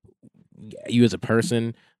 Musically, you as a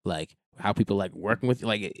person, like how people like working with you,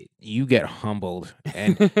 like you get humbled,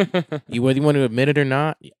 and whether you want to admit it or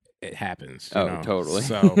not, it happens. You know? Totally.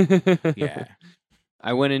 So yeah,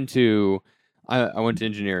 I went to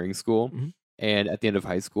engineering school. Mm-hmm. And at the end of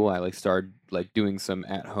high school, I like started like doing some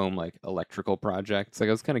at home like electrical projects. Like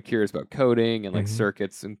I was kind of curious about coding and like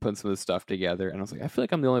circuits and putting some of this stuff together. And I was like, I feel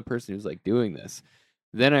like I'm the only person who's like doing this.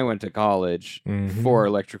 Then I went to college for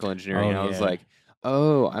electrical engineering, and I was like,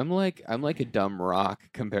 oh, I'm like a dumb rock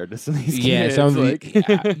compared to some of these kids.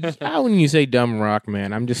 How when you say dumb rock,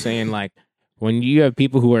 man, I'm just saying like when you have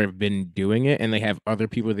people who have been doing it and they have other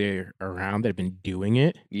people there around that have been doing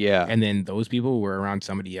it. Yeah. And then those people were around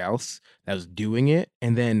somebody else that was doing it.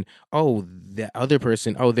 And then, the other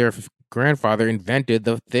person, their grandfather invented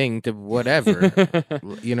the thing to whatever,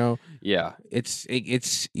 you know? Yeah. It's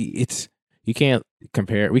you can't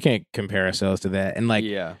compare. We can't compare ourselves to that. And like,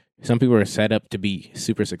 some people are set up to be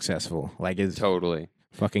super successful. Like it's totally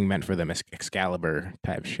fucking meant for them, Excalibur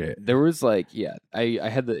type shit. There was like, I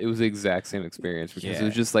had it was the exact same experience because it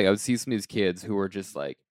was just like I would see some of these kids who were just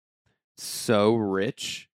like so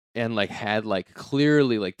rich and like had like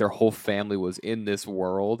clearly like their whole family was in this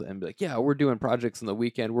world and be like, yeah, we're doing projects on the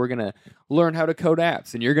weekend. We're gonna learn how to code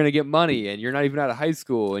apps and you're gonna get money and you're not even out of high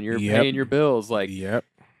school and you're paying your bills. Like,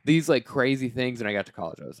 these like crazy things. And I got to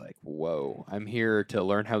college, I was like, whoa, I'm here to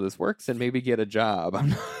learn how this works and maybe get a job.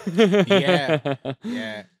 Yeah.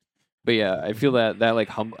 But yeah, I feel that like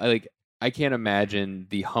I can't imagine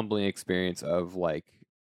the humbling experience of like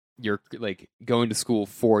you're like going to school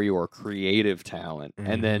for your creative talent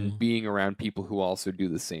and then being around people who also do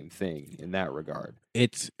the same thing in that regard.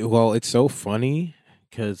 It's so funny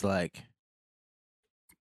because like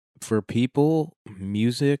for people,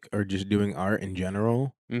 music or just doing art in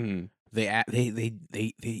general, the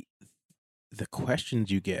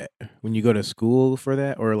questions you get when you go to school for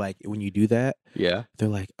that or like when you do that, they're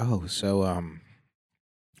like, oh, so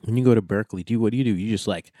when you go to Berklee, what do? You just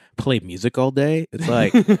like play music all day? It's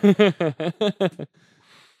like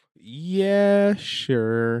Yeah,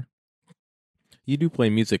 sure. You do play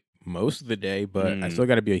music most of the day, but I still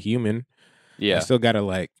got to be a human. Yeah. I still got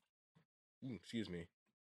to excuse me.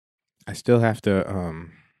 I still have to,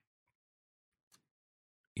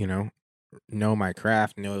 you know my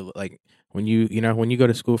craft. Know like when when you go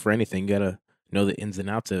to school for anything, you gotta know the ins and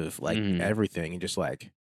outs of like everything, and just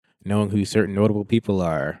like knowing who certain notable people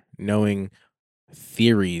are, knowing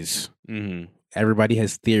theories. Everybody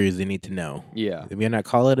has theories they need to know. Yeah. They may not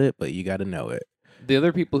call it, but you got to know it. The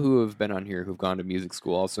other people who have been on here who've gone to music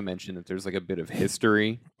school also mentioned that there's like a bit of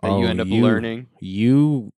history that you end up learning.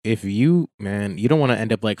 If you don't want to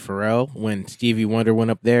end up like Pharrell when Stevie Wonder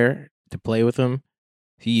went up there to play with him.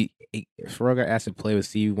 Pharrell got asked to play with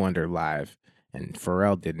Stevie Wonder live, and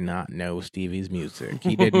Pharrell did not know Stevie's music.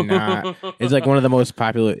 He did not. It's like one of the most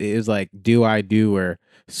popular. It was like "Do I Do" or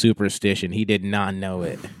 "Superstition." He did not know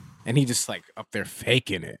it, and he just like up there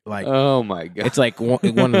faking it. Like, oh my god, it's like one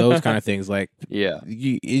of those kind of things. Like, yeah,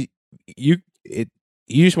 you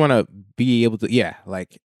just want to be able to. Yeah,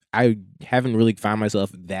 like I haven't really found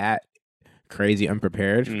myself that crazy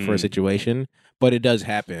unprepared for a situation, but it does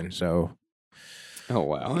happen. So. Oh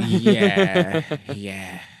wow.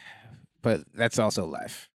 Yeah. But that's also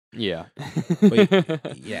life. Yeah.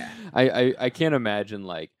 But, yeah. I can't imagine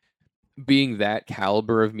like being that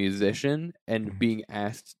caliber of musician and being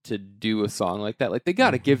asked to do a song like that. Like they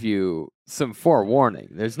got to give you some forewarning.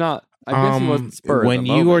 There's not. I guess it wasn't spur when of the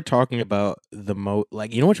you moment. are talking about the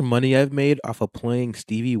like, you know how much money I've made off of playing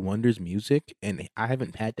Stevie Wonder's music, and I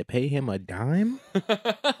haven't had to pay him a dime,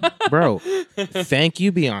 bro. Thank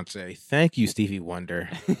you, Beyonce. Thank you, Stevie Wonder.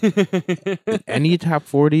 Any top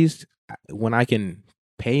 40s when I can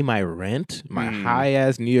pay my rent, my high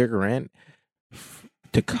ass New York rent,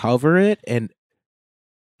 to cover it, and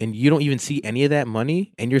you don't even see any of that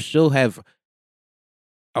money, and you still have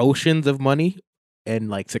oceans of money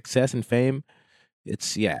and like success and fame.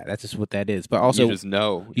 It's that's just what that is. But also, you just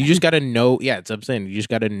know. You just gotta know. Yeah, it's what I'm saying. You just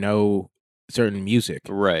gotta know certain music.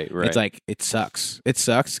 Right. It's like it sucks. It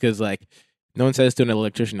sucks because like no one says to an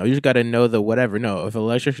electrician, "No, you just gotta know the whatever." No, if an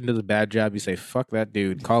electrician does a bad job, you say, "Fuck that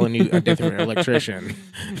dude," calling you a different electrician.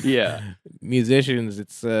 Yeah. Musicians,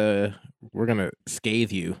 it's we're gonna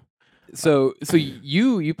scathe you. So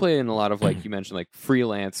you play in a lot of like you mentioned like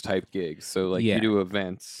freelance type gigs. So like you do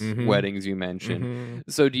events, weddings you mentioned.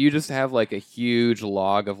 So do you just have like a huge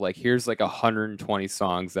log of like here's like 120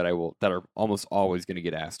 songs that are almost always going to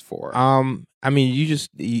get asked for? I mean,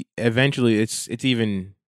 eventually it's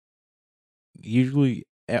even usually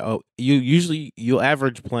you'll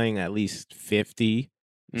average playing at least 50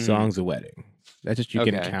 songs a wedding. That's what you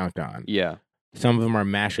can count on. Yeah. Some of them are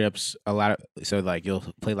mashups. So like you'll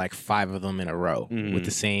play like 5 of them in a row with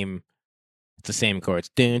the same chords.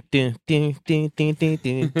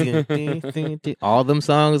 All them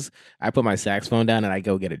songs, I put my saxophone down and I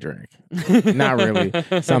go get a drink. Not really.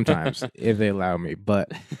 Sometimes if they allow me, but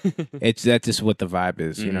that's just what the vibe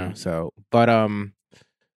is, you know. So, but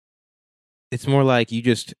it's more like you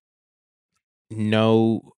just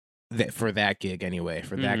know that for that gig anyway,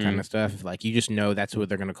 for that kind of stuff, like you just know that's what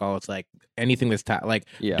they're gonna call. It's like anything that's like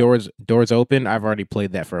doors open. I've already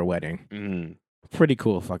played that for a wedding. Pretty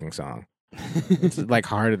cool fucking song. It's like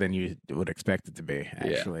harder than you would expect it to be,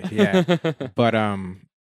 actually. Yeah. But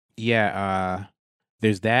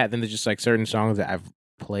there's that. Then there's just like certain songs that I've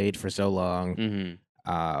played for so long.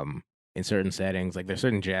 In certain settings, like there's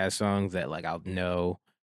certain jazz songs that like I'll know.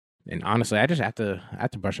 And honestly, I just have to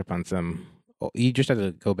brush up on some. You just have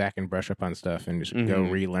to go back and brush up on stuff and just go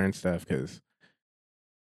relearn stuff. Because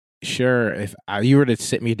sure, if you were to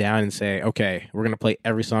sit me down and say, okay, we're going to play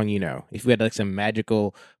every song you know. If we had like some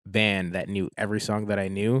magical band that knew every song that I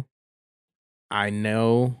knew, I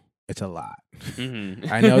know it's a lot.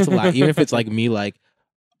 I know it's a lot. Even if it's like me, like,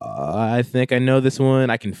 I think I know this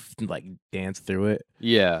one. I can like dance through it.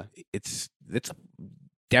 Yeah. It's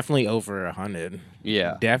definitely over 100.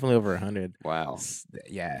 Yeah, definitely over 100. Wow.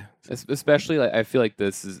 Yeah, especially like I feel like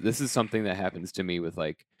this is something that happens to me with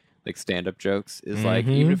like stand-up jokes. Is like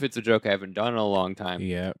even if it's a joke I haven't done in a long time.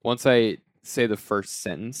 Yeah. Once I say the first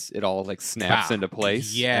sentence, it all like snaps into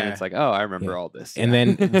place. Yeah. And it's like, oh, I remember all this. And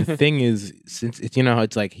then the thing is, since it's how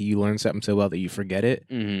it's like you learn something so well that you forget it.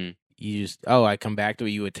 You just I come back to it.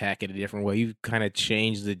 You attack it a different way. You kind of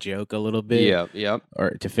change the joke a little bit. Yep. Or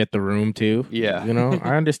to fit the room too. Yeah.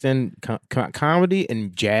 I understand comedy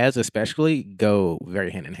and jazz especially go very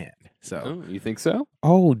hand in hand. So you think so?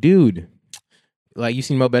 Oh, dude, like you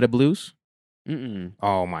seen Mo Better Blues? Mm-mm.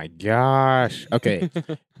 Oh my gosh. Okay.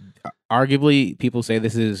 Arguably, people say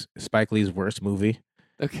this is Spike Lee's worst movie.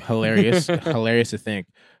 Okay. Hilarious to think,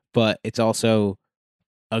 but it's also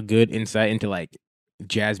a good insight into like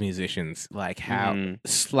jazz musicians, like how Mhm.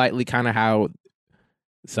 slightly kind of how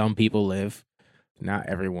some people live. Not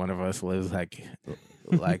every one of us lives like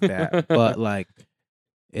that, but like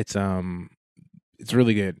it's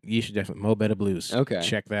really good. You should definitely Mo Better Blues. Okay.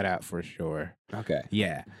 Check that out for sure. Okay.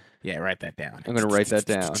 Yeah. Write that down. I'm gonna write that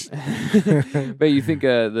down. But you think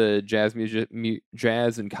the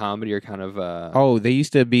jazz and comedy are kind of Oh, they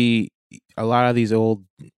used to be a lot of these old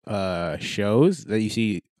shows that you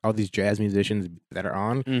see all these jazz musicians that are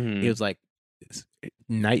on. Mhm. It was like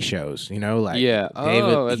night shows, like Yeah.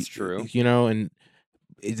 David. Oh, that's true. And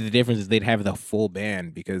the difference is they'd have the full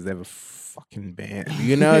band because they have a fucking band.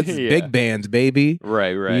 It's Yeah. big bands, baby.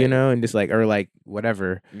 Right. And just like or like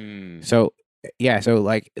whatever. Mm. So yeah, so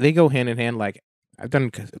like they go hand in hand. Like I've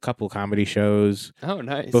done a couple comedy shows Oh,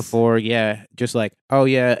 nice. before. Yeah, just like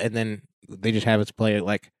and then they just have us play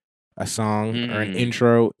like a song or an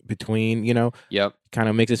intro between. Yep. Kind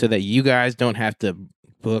of makes it so that you guys don't have to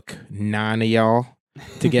book 9 of y'all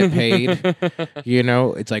to get paid.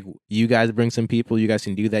 It's like you guys bring some people. You guys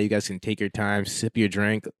can do that. You guys can take your time, sip your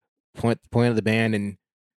drink, point at the band, and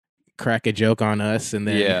crack a joke on us, and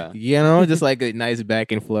then just like a nice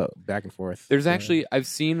back and forth. There's actually I've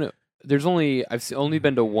only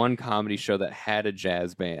been to one comedy show that had a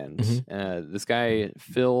jazz band. Mm-hmm. This guy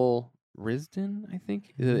Phil Risden, I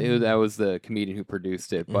think that was the comedian who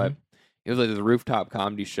produced it, but it was like this rooftop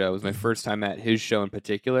comedy show. It was my first time at his show in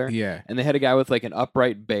particular. Yeah, and they had a guy with like an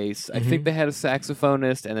upright bass. I think they had a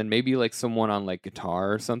saxophonist, and then maybe like someone on like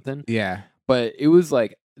guitar or something. Yeah, but it was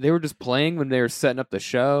like they were just playing when they were setting up the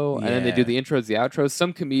show, and then they do the intros, the outros.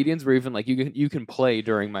 Some comedians were even like, you can play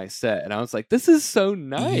during my set, and I was like, this is so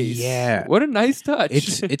nice. Yeah, what a nice touch.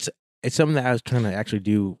 It's something that I was trying to actually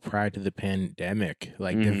do prior to the pandemic,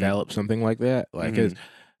 like develop something like that, like because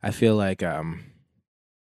I feel like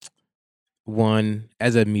one,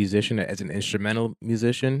 as a musician, as an instrumental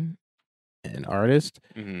musician, an artist,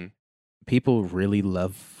 people really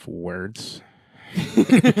love words.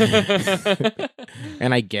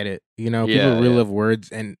 And I get it, people really love words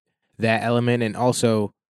and that element, and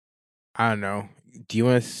also I don't know, do you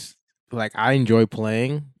want to like I enjoy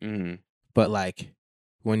playing, but like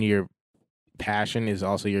when your passion is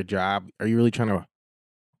also your job, are you really trying to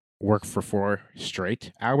work for 4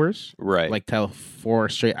 straight hours, right? Like tell 4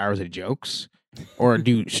 straight hours of jokes, or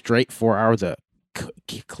do straight 4 hours of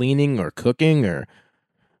cleaning or cooking or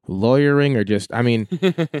lawyering, or just, I mean,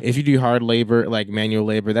 if you do hard labor, like manual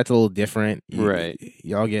labor, that's a little different, right?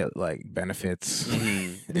 Y'all get like benefits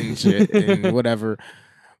and shit and whatever,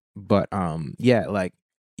 but like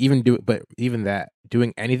even that,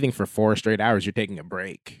 doing anything for 4 straight hours, you're taking a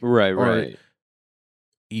break, right.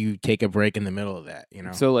 You take a break in the middle of that,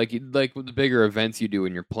 So like with the bigger events you do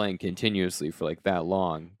when you're playing continuously for like that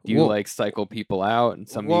long, do you like cycle people out, and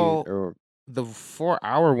some or the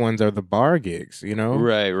 4-hour ones are the bar gigs,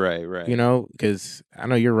 Right. Because I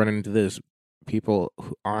know you're running into this, people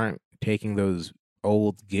who aren't taking those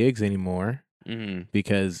old gigs anymore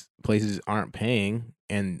because places aren't paying,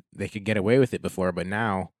 and they could get away with it before, but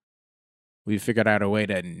now we figured out a way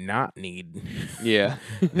to not need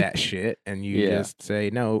that shit, and you just say,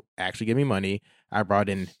 no, actually give me money. I brought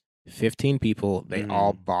in 15 people. They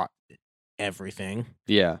all bought everything.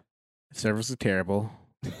 Yeah. Service is terrible.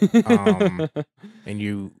 And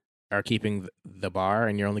you are keeping the bar,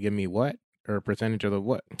 and you're only giving me what? Or a percentage of the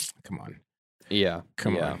what? Come on. Yeah.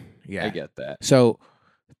 Come on. Yeah. I get that. So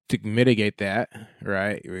to mitigate that,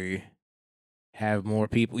 right, we have more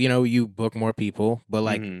people, you book more people, but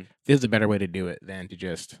like there's a better way to do it than to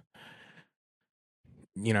just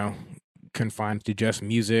confine to just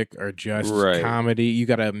music or just comedy. You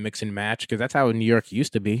gotta mix and match, because that's how New York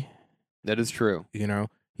used to be. That is true.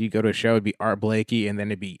 You go to a show, it'd be Art Blakey, and then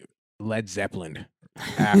it'd be Led Zeppelin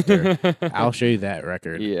after. I'll show you that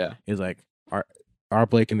record. Yeah. It's like Art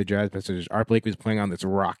Blakey and the Jazz Messengers. Art Blakey was playing on this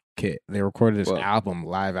rock kit. They recorded this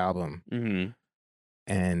live album.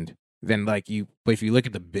 And then but if you look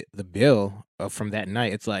at the bill from that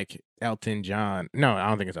night, it's like Elton John. No, I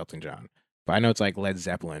don't think it's Elton John, but I know it's like Led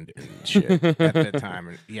Zeppelin and shit at that time.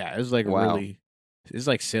 And yeah, it was like really, it's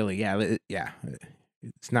like silly. Yeah,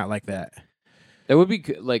 it's not like that. That would be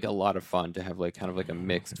like a lot of fun to have like kind of like a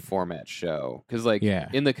mixed format show, because like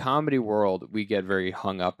in the comedy world, we get very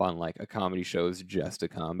hung up on like a comedy show is just a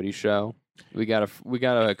comedy show. We got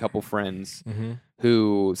a couple friends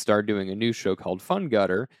who started doing a new show called Fun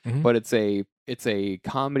Gutter, but it's a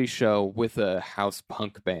comedy show with a house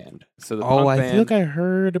punk band. So the punk band, I feel like I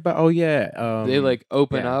heard about. Oh yeah, they like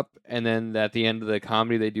open up, and then at the end of the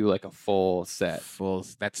comedy, they do like a full set.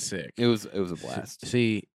 That's sick. It was a blast.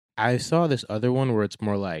 See, I saw this other one where it's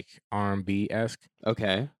more like R&B esque.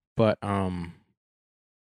 Okay, but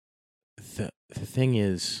the thing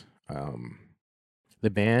is, the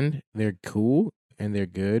band, they're cool and they're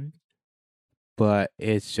good, but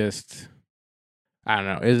it's just, I don't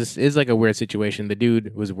know. It's like a weird situation. The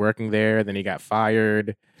dude was working there, then he got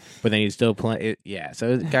fired, but then he's still playing. Yeah,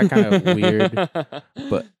 so it got kind of weird.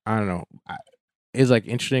 But I don't know. It's like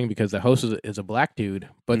interesting because the host is a black dude,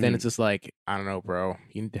 but then it's just like, I don't know, bro.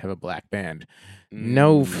 You need to have a black band.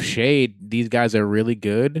 No shade. These guys are really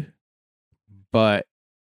good, but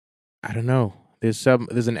I don't know. There's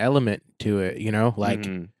an element to it, you know? Like,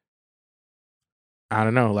 I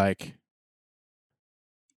don't know, like,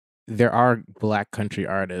 there are black country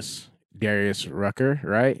artists, Darius Rucker,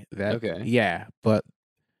 right? Okay. Yeah, but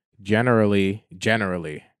generally,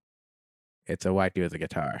 it's a white dude with a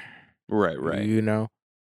guitar. Right. You know?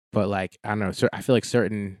 But like, I don't know, so I feel like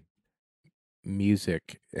certain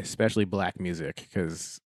music, especially black music,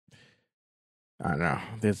 because I don't know,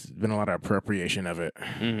 there's been a lot of appropriation of it,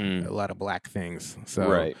 a lot of black things. So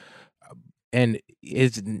right. And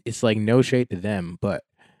it's like no shade to them, but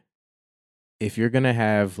if you're gonna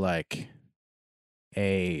have like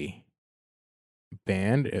a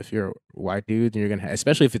band, if you're white dudes and you're gonna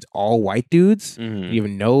especially if it's all white dudes,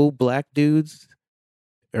 even no black dudes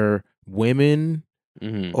or women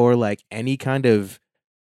or like any kind of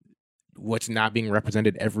what's not being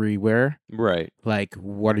represented everywhere, right? Like,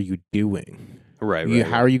 what are you doing? Right.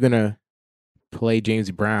 How are you gonna play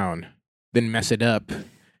James Brown, then mess it up,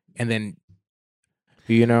 and then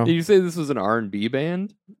you know? Did you say this was an R&B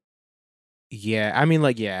band? Yeah, I mean,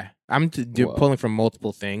 like, yeah, I'm pulling from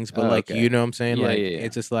multiple things, but like, you know what I'm saying? Yeah, like,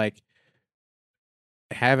 it's just like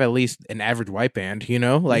have at least an average white band, you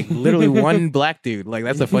know? Like, literally one black dude. Like,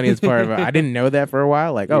 that's the funniest part of it. I didn't know that for a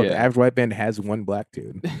while. Like, the average white band has one black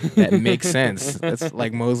dude. That makes sense. That's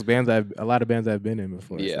like most bands a lot of bands I've been in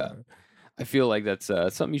before. Yeah. So. I feel like that's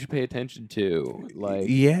something you should pay attention to. Like,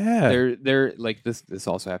 yeah, they're like this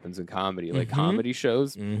also happens in comedy, like comedy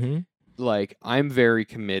shows. Like, I'm very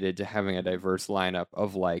committed to having a diverse lineup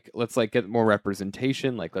of like, let's like get more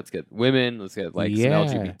representation. Like, let's get women, let's get like some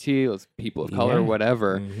LGBT, let's people of color,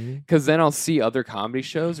 whatever. Because then I'll see other comedy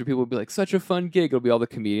shows where people will be like, such a fun gig. It'll be all the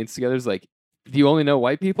comedians together. It's like, do you only know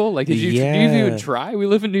white people? Like, did you even try? We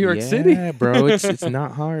live in New York City. Yeah, bro, it's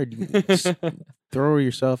not hard. Just throw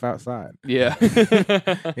yourself outside. Yeah.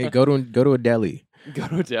 Hey, go to a deli. Go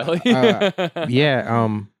to a deli.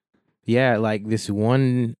 Yeah, like this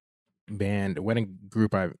one band, wedding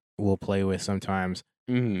group I will play with sometimes.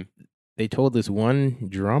 They told this one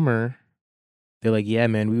drummer, they're like, yeah,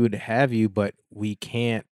 man, we would have you, but we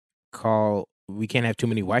can't have too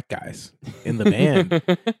many white guys in the band.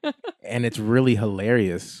 And it's really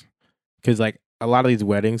hilarious because like a lot of these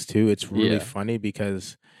weddings too, it's really funny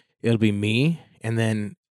because it'll be me and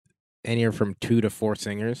then anywhere from 2 to 4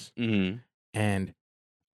 singers, and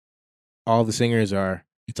all the singers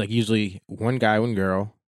it's like usually one guy, one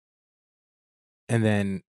girl, and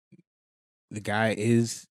then the guy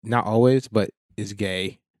is not always, but is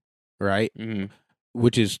gay, right?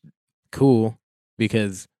 Which is cool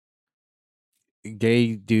because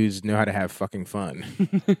gay dudes know how to have fucking fun.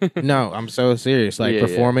 No, I'm so serious. Like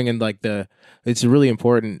performing in like it's really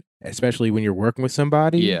important, especially when you're working with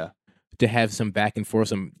somebody. Yeah. To have some back and forth,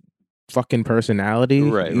 some fucking personality.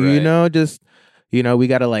 Right. You know, just we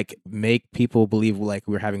gotta like make people believe like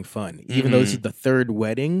we're having fun. Even though this is the third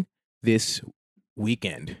wedding this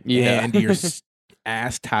weekend. Yeah. And you're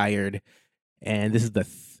ass tired, and this is the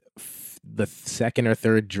second or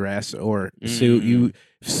third dress or suit you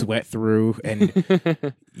sweat through, and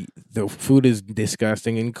the food is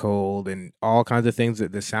disgusting and cold and all kinds of things,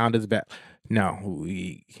 that the sound is bad. No,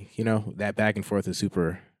 that back and forth is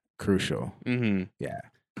super crucial. Yeah.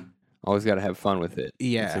 Always got to have fun with it.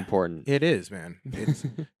 Yeah. It's important. It is, man. It's,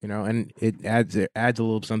 and it adds a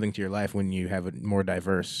little something to your life when you have a more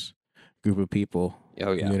diverse group of people.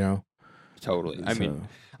 Oh, yeah. Totally. I mean,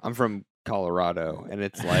 I'm from Colorado, and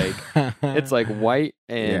it's like white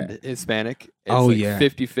and Hispanic. It's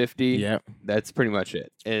 50-50. Yeah. That's pretty much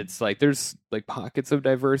it. It's like there's like pockets of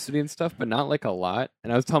diversity and stuff, but not like a lot.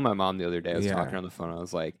 And I was telling my mom the other day, I was talking on the phone, I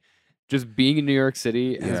was like, just being in New York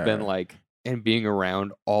City has been like, and being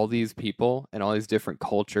around all these people and all these different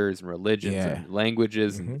cultures and religions and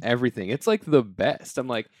languages and everything, it's like the best. I'm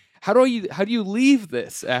like, how do you leave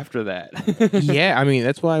this after that? Yeah, I mean,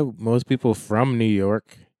 that's why most people from New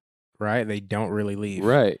York, right? They don't really leave.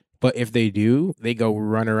 Right. But if they do, they go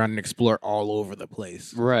run around and explore all over the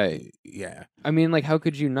place. Right. Yeah. I mean, like, how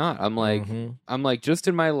could you not? I'm like, just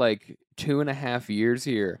in my like 2.5 years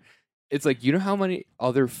here, it's like, you know how many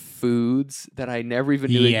other foods that I never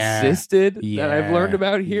even knew Yeah. existed that I've learned Yeah.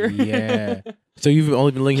 about here? Yeah. So you've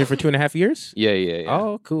only been living here for 2.5 years? Yeah.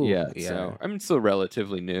 Oh, cool. Yeah, so I'm still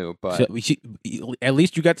relatively new, but So at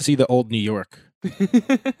least you got to see the old New York.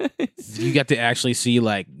 You got to actually see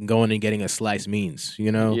like going and getting a slice means,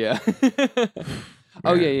 you know? yeah.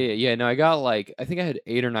 Oh yeah. No, I got like, I think I had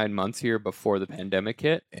 8 or 9 months here before the pandemic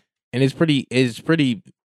hit. And it's pretty,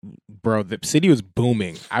 bro. The city was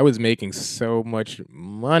booming. I was making so much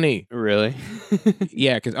money. Really?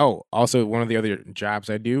 Yeah, because also one of the other jobs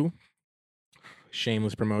I do,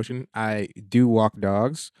 shameless promotion, I do walk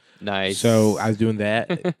dogs. Nice. So I was doing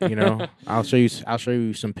that. You know, I'll show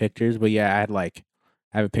you some pictures. But yeah, I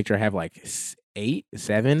have a picture. I have like 8,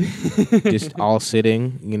 7, just all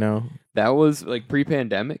sitting. You know, that was like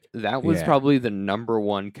pre-pandemic. That was Yeah. probably the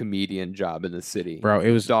 #1 comedian job in the city. bro.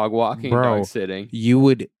 It was Dog walking, Bro. dog sitting.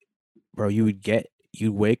 you'd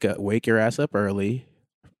wake your ass up early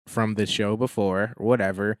from the show before or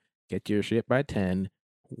whatever, get your shit by 10,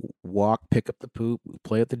 walk, pick up the poop,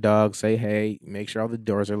 play with the dog, say hey, make sure all the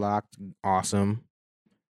doors are locked, awesome,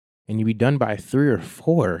 and you'd be done by 3 or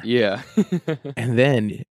 4. Yeah. And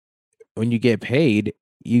then when you get paid,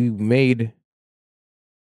 you made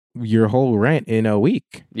your whole rent in a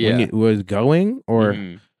week. Yeah. When it was going, or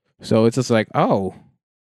Mhm. so it's just like, oh,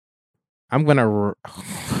 I'm gonna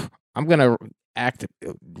act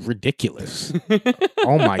ridiculous.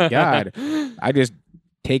 Oh my God. I just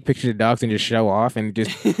take pictures of dogs and just show off and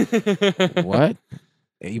just what?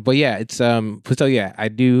 But yeah, it's so yeah, I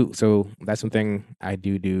do. So that's something I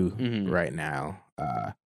do Mhm. right now.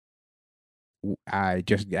 I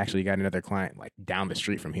just actually got another client like down the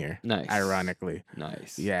street from here. Nice. Ironically,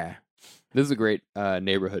 Nice. yeah. This is a great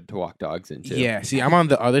neighborhood to walk dogs into. Yeah, see, I'm on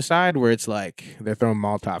the other side where it's like they're throwing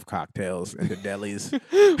Molotov cocktails into delis.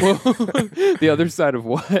 Well, the other side of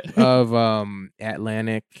what? Of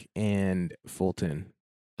Atlantic and Fulton.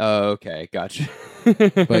 Oh, okay, gotcha.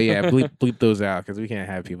 But yeah, bleep those out because we can't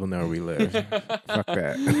have people know where we live. Fuck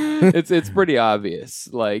that. It's pretty obvious.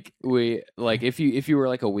 Like if you were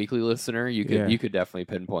like a weekly listener, you could definitely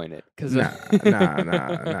pinpoint it. Cause Nah.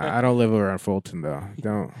 I don't live around Fulton though.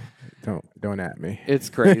 Don't at me. It's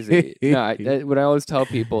crazy. No, what I always tell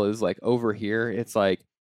people is like over here, it's like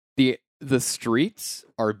the streets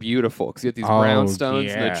are beautiful because you have these brownstones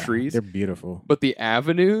and the trees. They're beautiful. But the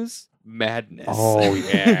avenues, madness. Oh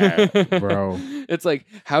yeah, bro. It's like,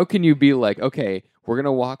 how can you be like, okay, we're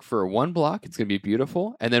gonna walk for 1 block, it's gonna be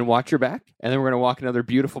beautiful, and then watch your back, and then we're gonna walk another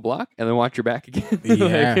beautiful block, and then watch your back again.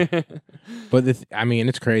 Yeah. But I mean,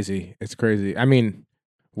 it's crazy. It's crazy. I mean,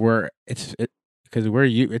 it's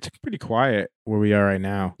pretty quiet where we are right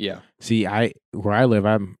now. Yeah. See, where I live,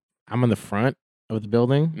 I'm on the front of the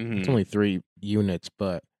building. Mhm. It's only 3 units,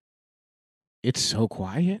 but it's so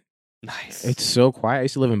quiet. Nice. It's so quiet. I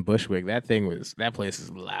used to live in Bushwick. That place is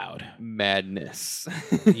loud. Madness.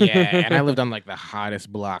 Yeah, and I lived on like the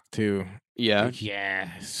hottest block too. Yeah.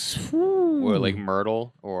 Yes. Or like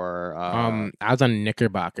Myrtle or I was on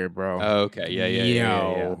Knickerbocker, bro. Oh, okay.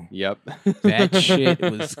 Yeah. Yep. That shit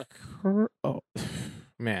was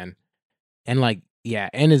man. And like, yeah,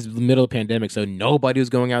 and it's the middle of the pandemic, so nobody was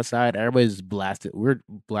going outside. Everybody's blasted. We're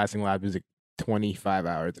blasting loud music 25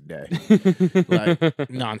 hours a day. Like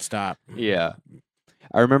nonstop. Yeah.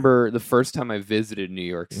 I remember the first time I visited New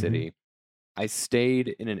York City, I stayed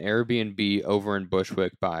in an Airbnb over in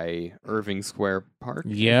Bushwick by Irving Square Park.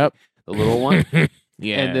 Yep. The little one.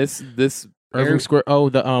 Yeah. And this Irving Square. Oh,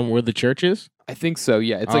 the where the church is? I think so.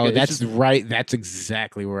 Yeah. It's Oh, like that's right. That's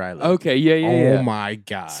exactly where I live. Okay. Yeah. Oh my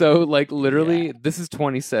God. So like literally, this is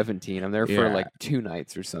 2017. I'm there for Yeah. like 2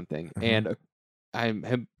 nights or something, Mhm. and I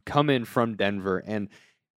have come in from Denver, and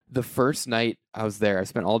the first night I was there, I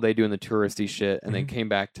spent all day doing the touristy shit, and then came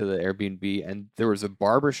back to the Airbnb, and there was a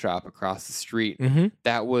barber shop across the street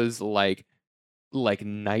that was like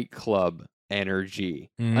nightclub energy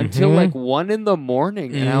until like 1 a.m,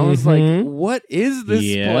 and I was like, "What is this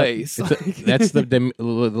place?" That's the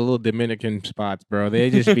little Dominican spots, bro. They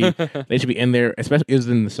should be in there, especially it was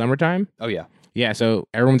in the summertime. Oh yeah, Yeah. So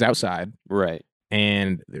everyone's outside, right.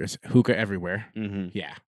 and there's hookah everywhere. Mm-hmm.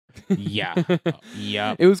 Yeah. Yeah.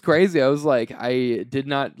 Yep. It was crazy. I was like, I did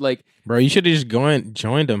not like. Bro, you should have just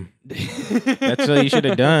joined them. That's what you should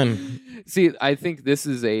have done. See, I think this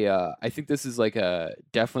is like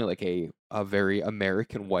definitely like a very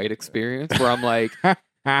American white experience where I'm like,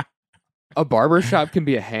 A barbershop can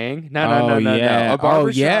be a hang. No. Yeah. A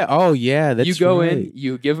barbershop. Oh yeah. That's you go right. in,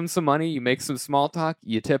 you give them some money, you make some small talk,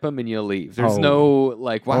 you tip them, and you leave. There's Oh. no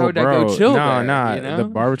like, why would I bro. go chill No, there? no. You know? The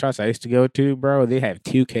barbershops I used to go to, bro, they have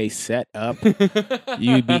 2K set up.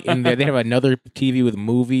 You'd be in there. They'd have another TV with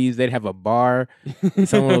movies. They'd have a bar.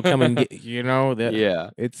 Someone will come and get, Yeah.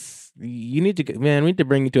 You need to, man, we need to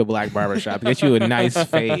bring you to a black barbershop, get you a nice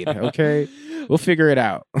fade, okay? We'll figure it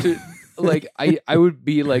out. Like, I would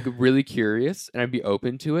be like really curious and I'd be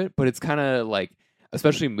open to it, but it's kind of like,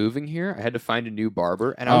 especially moving here, I had to find a new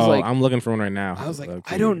barber, and I was like, I'm looking for one right now. I was like,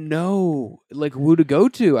 I don't know, like who to go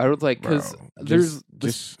to. I was like, because there's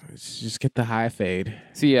just get the high fade.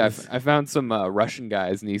 See, I found some Russian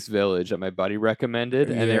guys in East Village that my buddy recommended,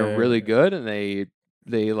 and they're really good, and they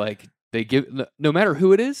give, no matter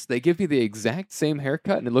who it is, they give me the exact same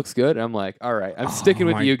haircut, and it looks good. And I'm like, all right, I'm sticking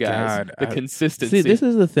with you guys. God. The consistency. See, this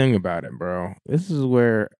is the thing about it, bro. This is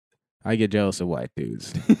where I get jealous of white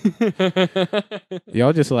dudes.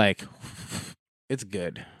 Y'all just like, it's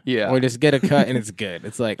good. Yeah. Or just get a cut and it's good.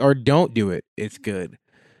 It's like, or don't do it. It's good.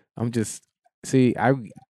 I'm just, see, I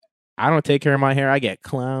don't take care of my hair. I get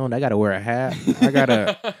clowned. I got to wear a hat.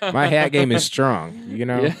 My hat game is strong, you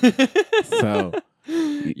know? Yeah. So.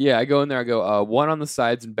 Yeah, I go in there, I go one on the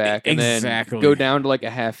sides and back, and then go down to like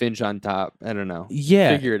a half inch on top. I don't know.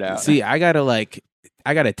 Yeah. Figure it out. See, I got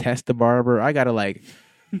to test the barber. I got to like,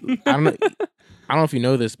 I don't know if you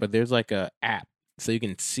know this, but there's like a app so you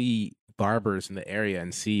can see barbers in the area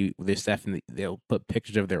and see their stuff, and they'll put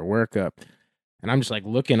pictures of their work up. And I'm just like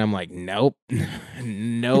looking, I'm like, nope.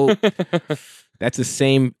 That's the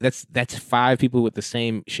same. That's 5 people with the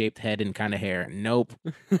same shaped head and kind of hair. Nope.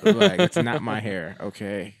 Like, it's not my hair.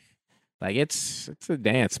 Okay. Like, it's a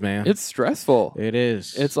dance, man. It's stressful. It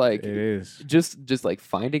is. It's like, it is just like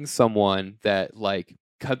finding someone that like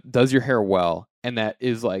does your hair well and that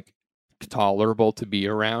is like tolerable to be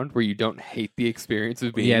around, where you don't hate the experience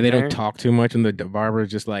of being they there. don't talk too much, and the barber's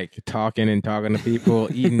just like talking to people,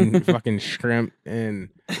 eating fucking shrimp, and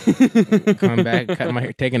come back, cutting my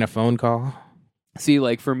hair, taking a phone call. See,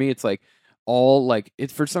 like for me, it's like all like,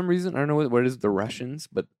 it's for some reason, I don't know what is the Russians,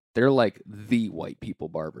 but they're like the white people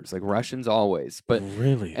barbers, like Russians always. But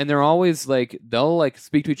really, and they're always like, they'll like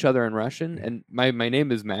speak to each other in Russian. And my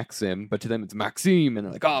name is Maxim, but to them it's Maxim, and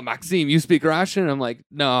they're like, oh, Maxim, you speak Russian? And I'm like,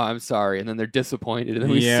 no, I'm sorry. And then they're disappointed, and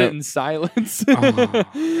then we sit in silence.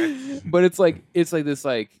 But it's like this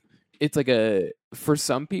like, it's like for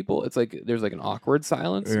some people, it's like there's like an awkward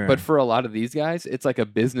silence, but for a lot of these guys, it's like a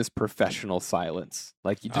business professional silence.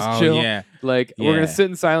 Like, you just chill. Yeah. Like, we're gonna sit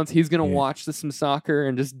in silence. He's gonna watch some soccer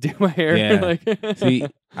and just do my hair. Yeah. Like, see,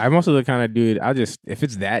 I'm also the kind of dude, if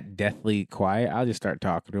it's that deathly quiet, I'll just start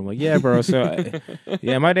talking to him like, yeah, bro. So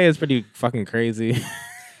yeah, my day is pretty fucking crazy.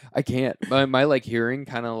 I can't. My like hearing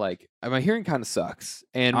kind of like, my hearing kind of sucks.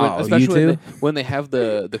 And especially when they have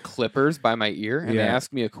the clippers by my ear and they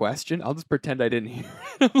ask me a question, I'll just pretend I didn't hear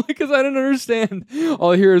it because I didn't understand.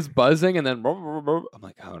 All I hear is buzzing, and then I'm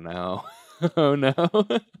like, oh no, oh no.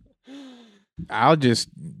 I'll just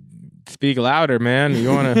speak louder, man. You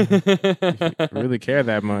want to really care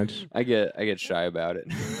that much? I get shy about it.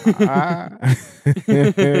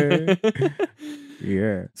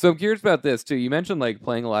 Yeah. So I'm curious about this too. You mentioned like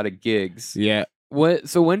playing a lot of gigs. Yeah.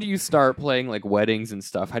 So when do you start playing like weddings and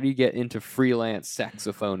stuff? How do you get into freelance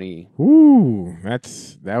saxophony? Ooh, that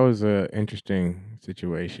was a interesting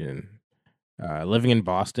situation. Living in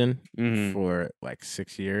Boston for like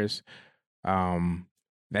 6 years.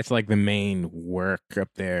 That's like the main work up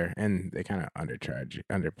there, and they kind of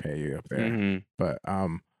underpay you up there. But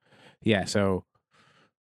yeah, so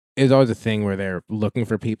it's always a thing where they're looking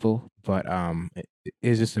for people, but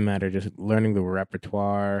it's just a matter of just learning the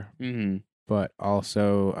repertoire. But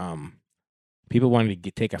also, people wanted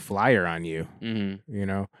to take a flyer on you, you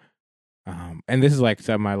know. And this is like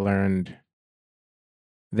something I learned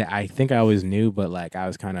that I think I always knew, but like I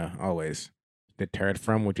was kind of always deterred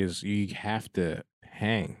from, which is you have to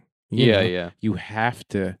hang. Yeah. You have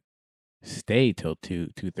to stay till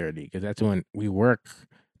 2:30 because that's when we work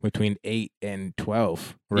between 8 and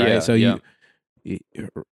 12, right? Yeah, so you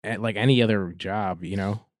like any other job, you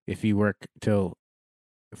know, if you work till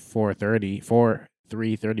 3:30, 4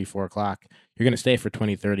 o'clock, you're gonna stay for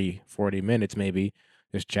 20, 30, 40 minutes maybe,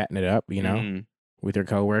 just chatting it up, you know, with your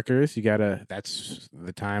coworkers. That's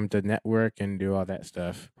the time to network and do all that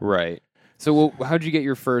stuff. Right. So how'd you get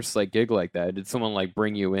your first like gig like that? Did someone like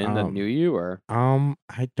bring you in that knew you, or?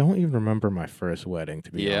 I don't even remember my first wedding,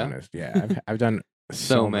 to be honest. Yeah, I've done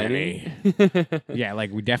so many. Yeah,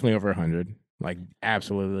 like we definitely over 100. Like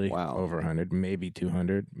absolutely over 100, maybe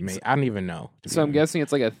 200. I don't even know. So I'm guessing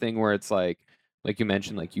it's like a thing where it's like like you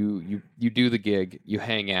mentioned, like you do the gig, you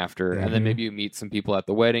hang after, and then maybe you meet some people at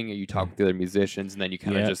the wedding, or you talk with the other musicians, and then you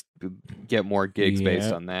kind of just get more gigs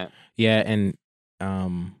based on that. Yeah, and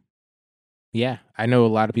yeah, I know a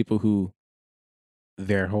lot of people who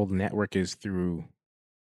their whole network is through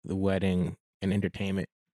the wedding and entertainment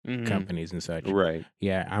companies and such. Right.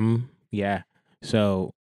 Yeah.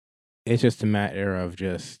 So it's just a matter of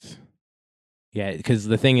just because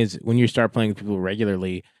the thing is, when you start playing with people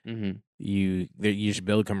regularly, you just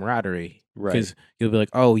build camaraderie. Right. Because you'll be like,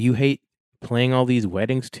 oh, you hate playing all these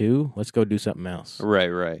weddings too? Let's go do something else.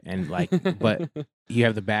 Right. And like, but you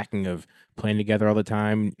have the backing of playing together all the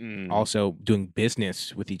time, also doing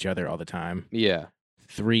business with each other all the time. Yeah.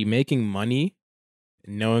 3, making money,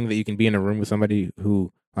 knowing that you can be in a room with somebody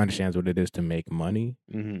who understands what it is to make money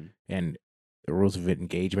and the rules of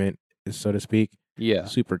engagement, so to speak. Yeah.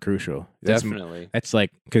 Super crucial. Definitely. That's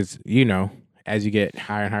like, because, as you get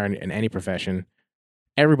higher and higher in any profession,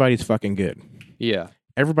 everybody's fucking good. Yeah.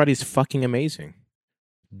 Everybody's fucking amazing.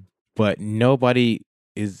 But nobody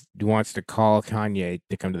wants to call Kanye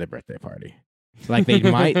to come to their birthday party. Like they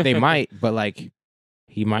might, but like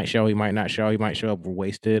he might show, he might not show, he might show up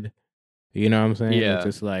wasted. You know what I'm saying? Yeah. It's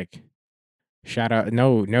just like, shout out,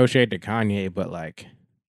 no shade to Kanye, but like,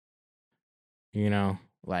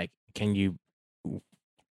 like,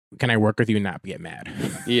 can I work with you and not get mad?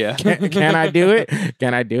 Yeah. Can I do it?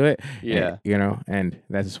 Can I do it? Yeah. And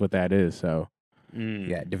that's just what that is. So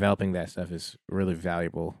yeah, developing that stuff is really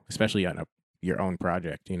valuable, especially on your own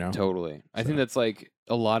project, Totally. So. I think that's like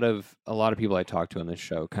a lot of people I talk to on this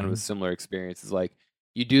show, kind of a similar experience. Is like,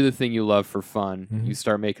 you do the thing you love for fun, you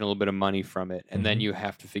start making a little bit of money from it, and then you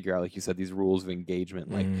have to figure out, like you said, these rules of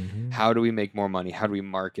engagement. Like, how do we make more money? How do we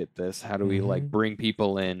market this? How do we like bring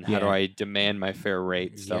people in? How do I demand my fair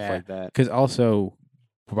rate? Stuff like that. Because also,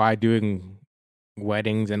 by doing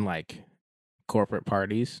weddings and like corporate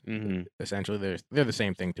parties, essentially they're the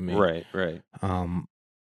same thing to me. Right.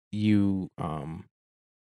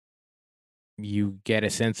 You get a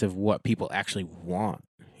sense of what people actually want,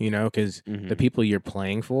 because the people you're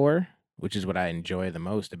playing for, which is what I enjoy the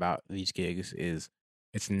most about these gigs, is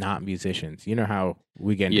it's not musicians. You know how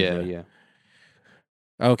we get into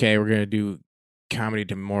okay, we're gonna do comedy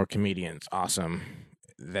to more comedians, awesome,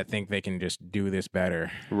 that think they can just do this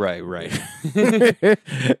better. Right.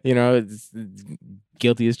 It's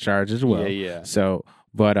guilty as charged as well. Yeah. So,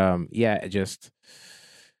 but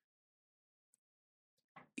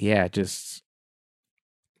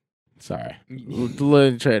sorry, a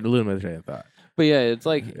little bit of train of thought. But yeah, it's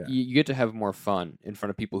like you get to have more fun in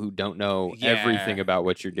front of people who don't know everything about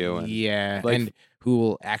what you're doing. Yeah, like, and who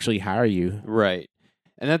will actually hire you. Right.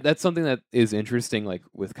 And that's something that is interesting, like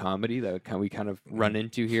with comedy, that we kind of run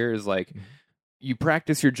into here, is like, you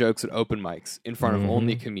practice your jokes at open mics in front of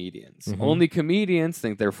only comedians. Only comedians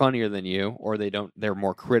think they're funnier than you, or they're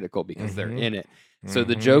more critical because they're in it. So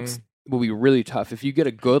the jokes will be really tough. If you get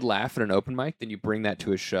a good laugh at an open mic, then you bring that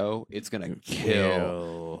to a show, it's gonna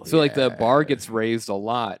kill. So like the bar gets raised a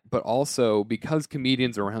lot, but also because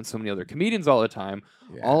comedians are around so many other comedians all the time,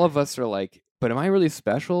 all of us are like, but am I really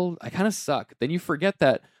special? I kind of suck. Then you forget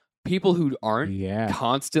that people who aren't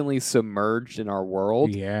constantly submerged in our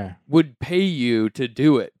world would pay you to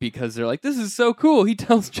do it because they're like, this is so cool. He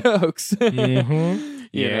tells jokes.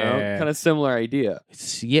 You know, kind of similar idea.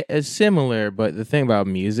 It's similar, but the thing about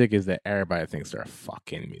music is that everybody thinks they're a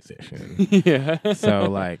fucking musician. So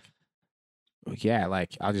like,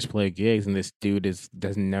 like I'll just play gigs and this dude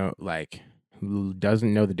doesn't know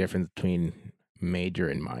the difference between major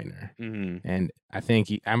and minor. And I think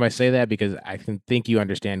I might say that because I think you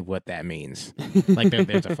understand what that means. Like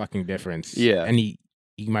there's a fucking difference. And you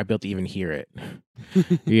might be able to even hear it.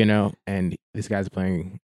 And this guy's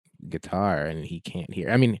playing guitar and he can't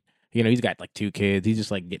hear. I mean, he's got like 2 kids. He's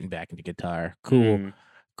just like getting back into guitar. Cool.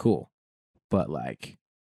 But like,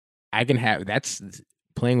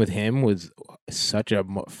 playing with him was such a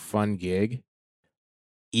fun gig.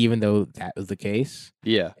 Even though that was the case,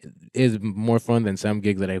 it is more fun than some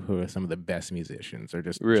gigs that I put with some of the best musicians or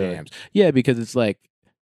just jams. Yeah, because it's like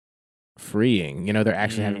freeing. They're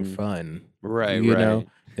actually having fun. Right.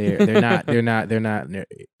 They're not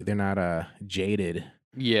jaded.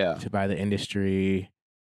 By the industry,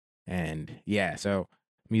 and so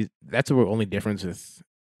that's the only difference with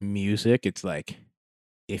music. It's like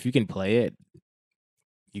if you can play it,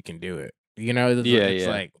 you can do it. It's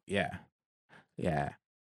like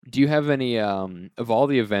Do you have any of all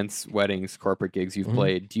the events, weddings, corporate gigs you've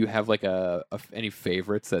played? Do you have like any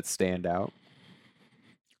favorites that stand out?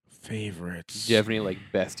 Favorites? Do you have any like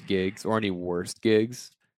best gigs or any worst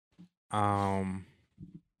gigs?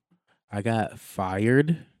 I got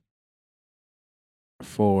fired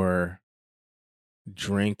for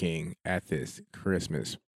drinking at this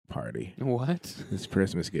Christmas party. What? This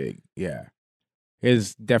Christmas gig. Yeah.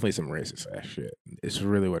 It's definitely some racist ass shit. It's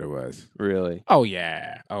really what it was. Really? Oh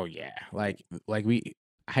yeah. Like we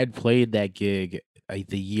had played that gig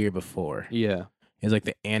the year before. Yeah. It was like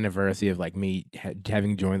the anniversary of like me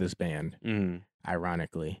having joined this band. Mm.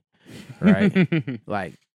 Ironically, right?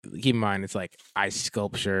 Like, keep in mind, it's like ice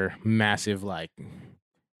sculpture, massive like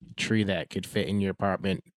tree that could fit in your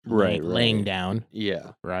apartment, right. laying down.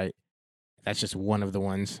 Yeah. Right. That's just one of the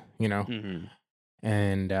ones, you know. Mm-hmm.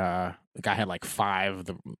 And the guy had like 5 of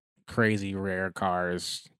the crazy rare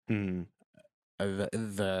cars. Mm.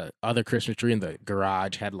 The other Christmas tree in the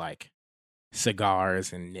garage had like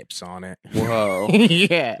cigars and nips on it. Whoa.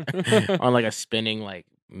 Yeah. On like a spinning like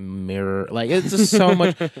mirror. Like, it's just so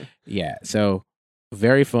much. Yeah. So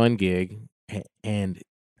very fun gig. And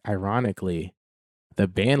ironically, the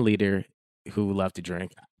band leader who loved to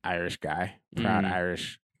drink, Irish guy, proud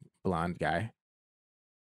Irish blonde guy,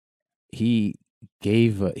 he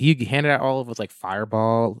handed out all of us like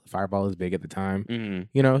Fireball. Fireball is big at the time. Mm.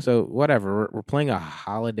 You know, so whatever. We're playing a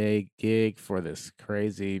holiday gig for this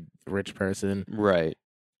crazy rich person. Right.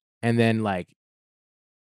 And then, like,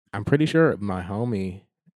 I'm pretty sure my homie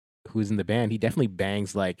who's in the band, he definitely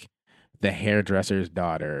bangs like the hairdresser's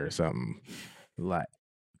daughter or something. Like,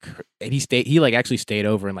 and he like actually stayed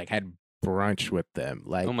over and like had brunch with them.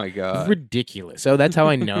 Like, oh my God. Ridiculous. So that's how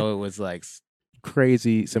I know it was like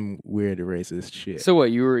crazy, some weird racist shit. So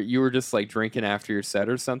what, you were just like drinking after your set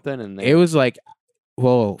or something, and it was like,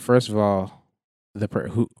 well, first of all,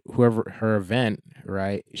 whoever her event,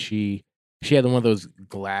 right? She had one of those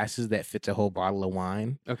glasses that fits a whole bottle of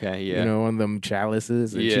wine. Okay, yeah, you know, one of them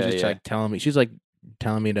chalices, and she was just like telling me,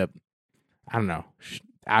 to, I don't know,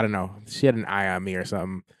 she had an eye on me or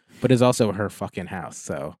something, but it's also her fucking house,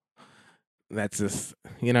 so that's just,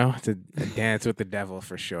 you know, it's a dance with the devil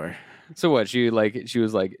for sure. So what? She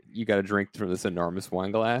was like, you got to drink from this enormous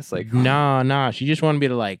wine glass? Like, nah. She just wanted me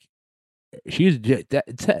to like. She was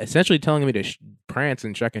essentially telling me to prance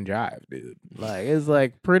and shuck and jive, dude. Like, it's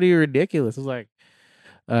like pretty ridiculous. It's like,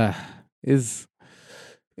 it's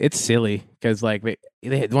silly because like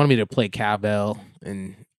they wanted me to play cowbell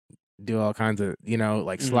and do all kinds of, you know,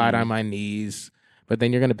 like slide on my knees, but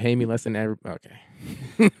then you're gonna pay me less than okay.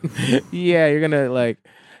 Yeah, you're gonna like.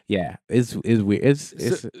 Yeah, it's weird.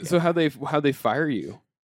 So how they fire you?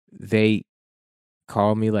 They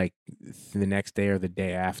called me like the next day or the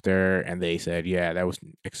day after, and they said, "Yeah, that was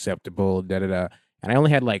acceptable." Da da da. And I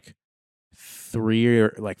only had like 3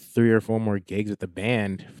 or 4 more gigs with the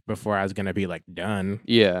band before I was gonna be like done.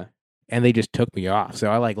 Yeah, and they just took me off.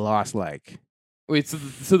 So I like lost like. Wait,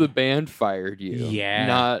 so the band fired you?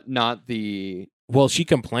 Yeah, not the. Well, she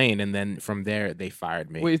complained, and then from there they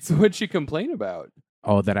fired me. Wait, so what'd she complain about?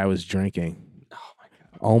 Oh, that I was drinking.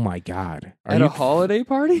 Oh my God. At a holiday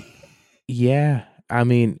party? Yeah. I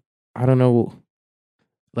mean, I don't know.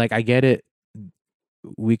 Like, I get it.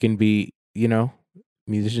 We can be, you know,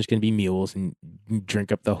 musicians can be mules and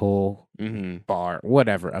drink up the whole bar,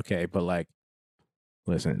 whatever. Okay. But like,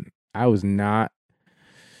 listen, I was not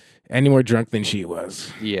any more drunk than she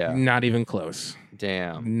was. Yeah. Not even close.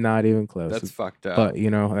 Damn. Not even close. That's fucked up. But, you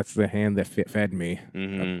know, that's the hand that fed me.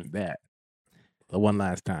 That. The one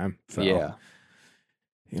last time. So, yeah.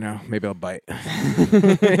 You know, maybe I'll bite.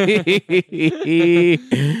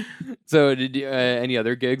 So, did you, any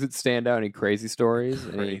other gigs that stand out? Any crazy stories?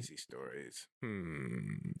 Stories.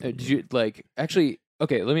 Did you like actually?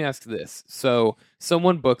 Okay, let me ask this. So,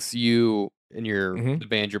 someone books you and the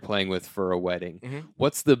band you're playing with for a wedding.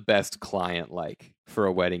 What's the best client like for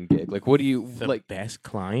a wedding gig? Like, what do you like? Best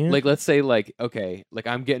client? Like, let's say, like, okay, like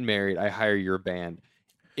I'm getting married. I hire your band.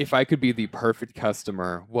 If I could be the perfect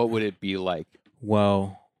customer, what would it be like?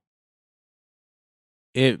 Well,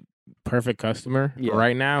 perfect customer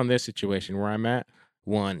right now in this situation where I'm at.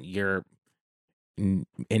 1, you're in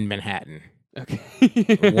Manhattan. Okay.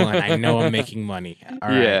 1, I know I'm making money. All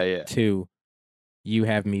right. Yeah. 2, you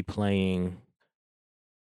have me playing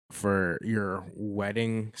for your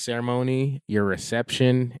wedding ceremony, your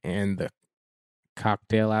reception, and the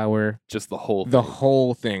cocktail hour. Just the whole thing. The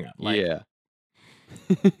whole thing. Like, yeah.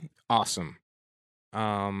 Awesome.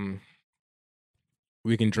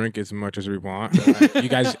 We can drink as much as we want. You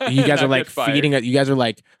guys are like feeding us. You guys are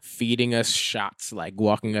like feeding us shots, like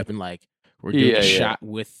walking up and like we're doing a shot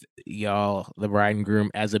with y'all, the bride and groom,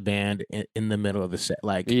 as a band in the middle of the set.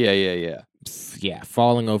 Like yeah,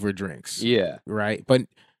 falling over drinks. Yeah, right. But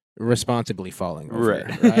responsibly falling over.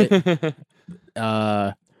 Right.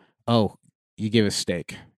 Oh, you give us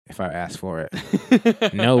steak if I ask for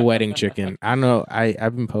it. No wedding chicken. I don't know. I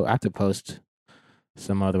have to post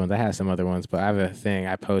some other ones. I have some other ones, but I have a thing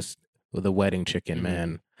I post with the wedding chicken,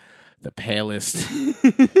 man. The palest,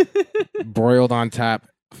 broiled on top,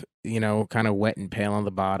 kind of wet and pale on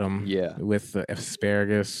the bottom. Yeah. With the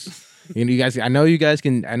asparagus. You guys, I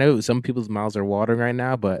know some people's mouths are watering right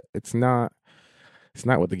now, but it's not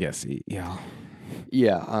what the guests eat. Yeah.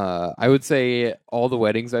 Yeah, I would say all the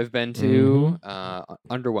weddings I've been to,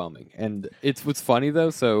 underwhelming. And what's funny though.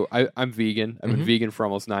 So I'm vegan. I've been vegan for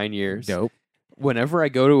almost 9 years. Dope. Whenever I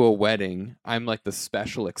go to a wedding, I'm like the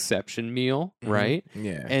special exception meal, right?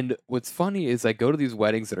 Yeah. And what's funny is I go to these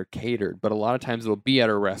weddings that are catered, but a lot of times it'll be at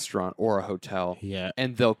a restaurant or a hotel. Yeah.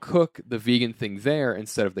 And they'll cook the vegan thing there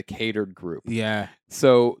instead of the catered group. Yeah.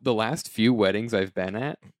 So the last few weddings I've been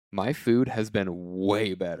at, my food has been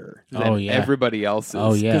way better than everybody else's.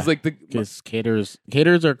 Oh yeah, because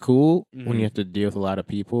caterers are cool when you have to deal with a lot of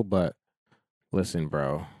people. But listen,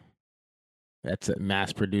 bro, that's a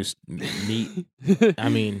mass-produced meat. I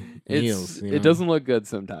mean, meals. It doesn't look good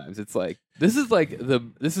sometimes. It's like this is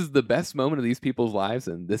the best moment of these people's lives,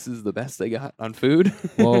 and this is the best they got on food.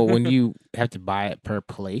 Well, when you have to buy it per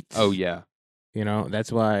plate. Oh yeah,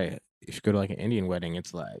 that's why if you go to like an Indian wedding,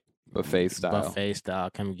 it's like. Buffet style,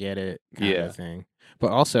 come get it kind of thing.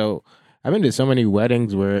 But also, I've been to so many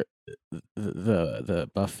weddings where the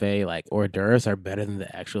buffet like hors d'oeuvres are better than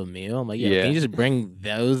the actual meal. I'm like, can you just bring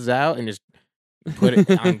those out and just put it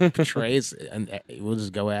on trays and we'll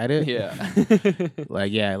just go at it? Yeah.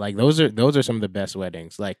 like those are some of the best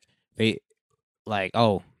weddings. Like they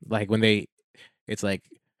when it's like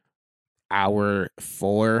hour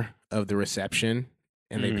 4 of the reception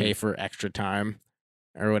and they pay for extra time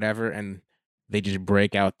or whatever, and they just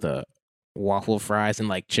break out the waffle fries and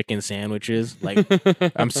like chicken sandwiches. Like,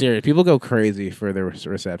 I'm serious. People go crazy for the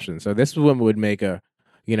reception. So this is what would make a,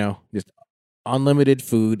 just unlimited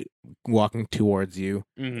food walking towards you,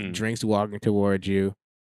 drinks walking towards you.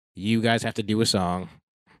 You guys have to do a song.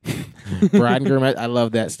 Bride and groom, I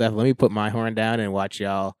love that stuff. Let me put my horn down and watch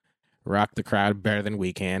y'all rock the crowd better than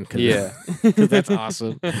we can. Cause that's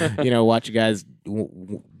awesome. Watch you guys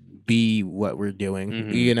be what we're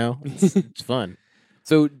doing. It's fun.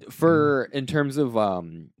 So in terms of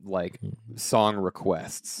like song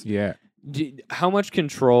requests, how much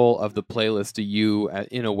control of the playlist do you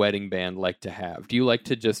in a wedding band like to have? Do you like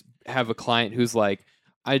to just have a client who's like,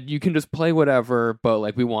 you can just play whatever, but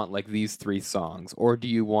like we want like these 3 songs, or do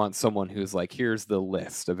you want someone who's like, here's the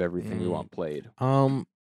list of everything we want played? I'm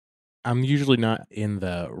usually not in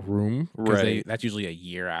the room, right? That's usually a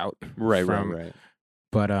year out, right.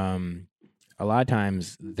 But a lot of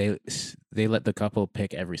times they let the couple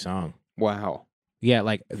pick every song. Wow. Yeah,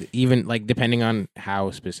 like even like depending on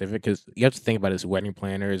how specific, because you have to think about it as wedding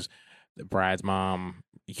planners, the bride's mom.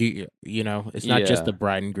 It's not just the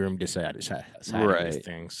bride and groom deciding these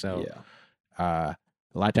things. So, a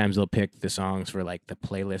lot of times they'll pick the songs for like the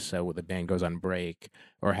playlist, so the band goes on break,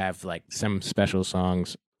 or have like some special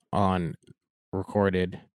songs on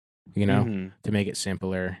recorded, to make it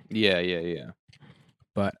simpler. Yeah.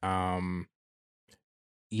 But and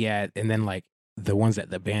then like the ones that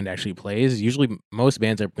the band actually plays, usually most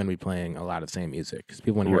bands are going to be playing a lot of the same music because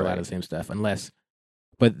people want to hear a lot of the same stuff.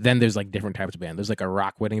 But then there's like different types of band. There's like a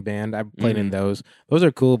rock wedding band. I've played in those. Those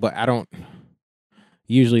are cool, but I don't.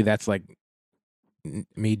 Usually that's like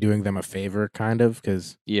me doing them a favor, kind of,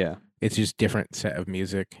 because it's just different set of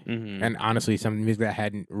music. And honestly, some music that I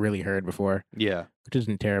hadn't really heard before. Yeah, which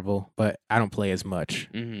isn't terrible, but I don't play as much.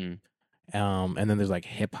 And then there's like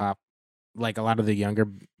hip hop, like a lot of the younger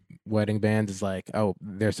wedding bands is like, oh,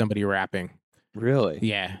 there's somebody rapping. Really?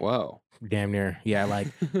 Yeah. Wow. Damn near. Yeah, like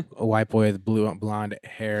a white boy with blonde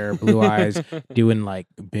hair, blue eyes, doing like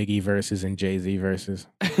Biggie verses and Jay-Z verses.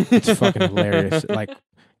 It's fucking hilarious. Like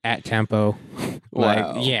at tempo.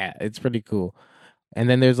 Wow. Like, yeah, it's pretty cool. And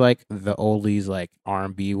then there's like the oldies, like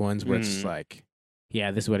R&B ones where it's like,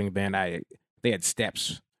 yeah, this wedding band, they had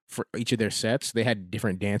steps for each of their sets. They had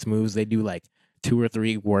different dance moves. They do like 2 or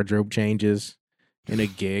 3 wardrobe changes in a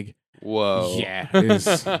gig. Whoa. Yeah,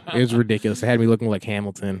 it was ridiculous. It had me looking like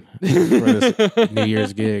Hamilton for this New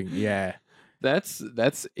Year's gig. Yeah. That's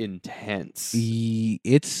intense.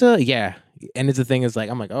 It's yeah. And it's the thing is like,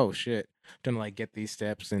 I'm like, oh shit. I'm trying to like get these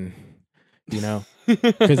steps and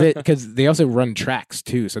because they also run tracks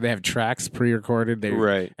too. So they have tracks pre-recorded.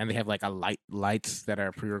 Right. And they have like lights that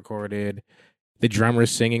are pre-recorded. The drummer's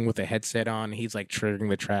singing with a headset on. He's like triggering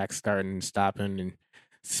the track, starting and stopping and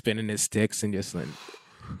spinning his sticks and just like,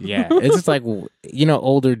 yeah, it's just like,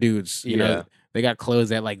 older dudes, They got clothes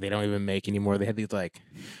that like they don't even make anymore. They had these like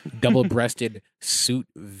double-breasted suit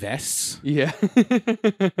vests Yeah.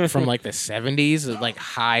 from like the 70s, like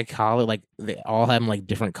high collar, like they all have them like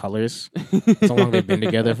different colors. So long they've been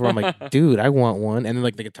together for. I'm like, dude, I want one. And then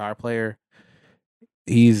like the guitar player,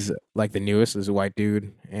 he's like the newest, is a white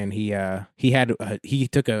dude, and he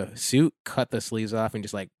took a suit, cut the sleeves off, and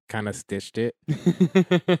just like kind of stitched it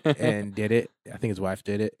and did it. I think his wife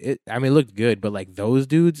did it. I mean, it looked good, but like those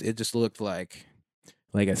dudes, it just looked like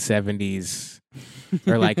a 70s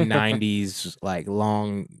or like 90s like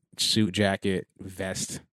long suit jacket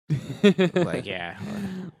vest. Like, yeah,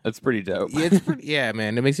 That's pretty dope. yeah, it's pretty, yeah,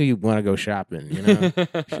 man. It makes you want to go shopping, you know?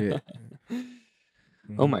 Shit.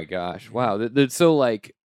 Oh my gosh! Wow. So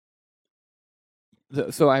like,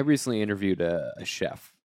 so I recently interviewed a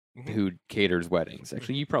chef who caters weddings.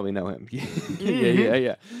 Actually, you probably know him.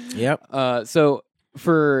 Yeah. Yep. So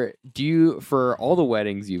for all the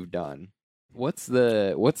weddings you've done, what's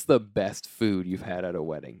the best food you've had at a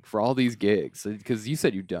wedding for all these gigs? Because you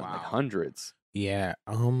said you've done like hundreds. Yeah.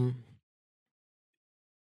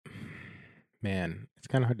 Man, it's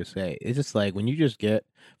kind of hard to say. It's just like when you just get.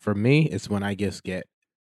 For me, it's when I just get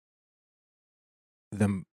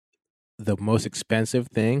the most expensive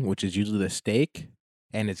thing, which is usually the steak,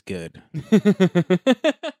 and it's good.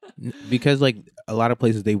 Because like a lot of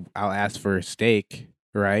places, I'll ask for steak,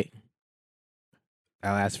 right?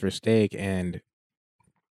 I'll ask for steak, and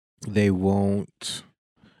they won't.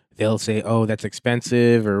 They'll say, "Oh, that's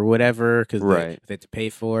expensive" or whatever, because they have to pay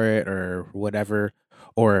for it or whatever.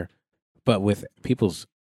 But with people's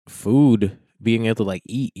food, being able to like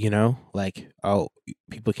eat, you know, like, oh,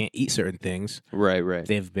 people can't eat certain things. Right.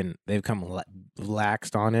 They've come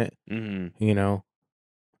laxed on it, you know.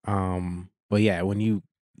 But yeah, when you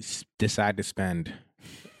decide to spend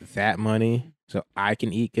that money so I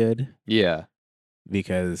can eat good, yeah,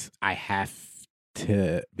 because I have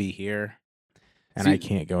to be here and I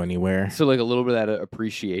can't go anywhere. So like a little bit of that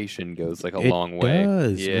appreciation goes like a long way. It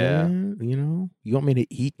does, yeah. Man. You know, you want me to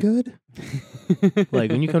eat good?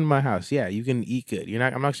 Like when you come to my house, yeah, you can eat good.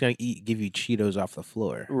 I'm not just gonna give you Cheetos off the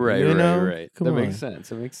floor. Right. Come on. Makes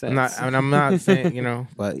sense. It makes sense. I'm not saying, you know,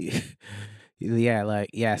 but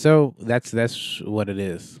yeah. So that's what it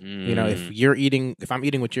is. You know, if I'm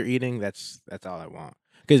eating what you're eating, that's all I want.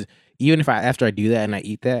 Because even after I do that and I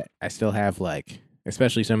eat that, I still have like.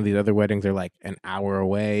 Especially some of these other weddings are like an hour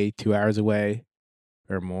away, 2 hours away,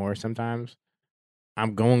 or more sometimes.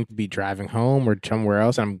 I'm going to be driving home or somewhere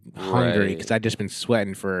else. I'm hungry because I've just been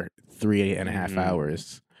sweating for 3.5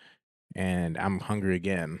 hours. And I'm hungry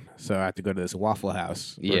again. So I have to go to this Waffle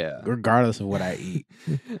House. Regardless of what I eat.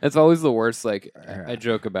 It's always the worst. Like, I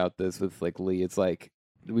joke about this with like Lee. It's like,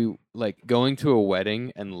 we like going to a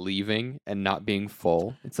wedding and leaving and not being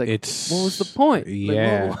full. It's like, what was the point?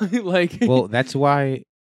 Yeah. Like, well, that's why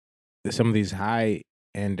some of these higher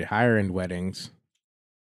end weddings,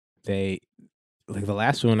 they like the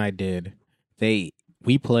last one I did, we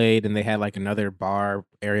played and they had like another bar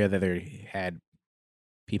area that they had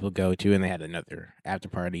people go to, and they had another after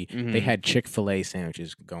party. They had Chick-fil-A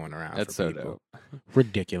sandwiches going around. That's so dope.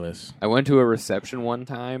 Ridiculous. I went to a reception one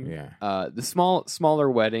time. Yeah. The smaller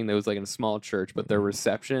wedding that was like in a small church, but their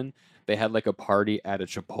reception, they had like a party at a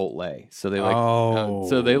Chipotle. So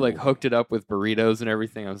they like hooked it up with burritos and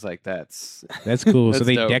everything. I was like, that's cool. That's so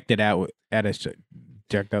they dope. decked it out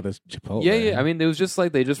decked out this Chipotle. Yeah. I mean, it was just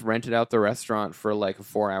like they just rented out the restaurant for like a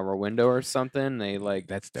 4-hour window or something. They like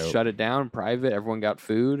that's dope. Shut it down private. Everyone got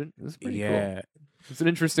food. It was pretty cool. It's an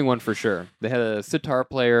interesting one for sure. They had a sitar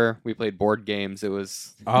player. We played board games. It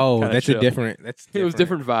was that's chill. It was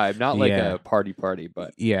different vibe, not like a party,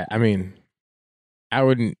 but yeah. I mean, I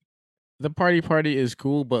wouldn't. The party is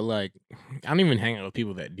cool, but like I don't even hang out with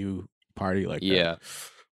people that do party like that. Yeah.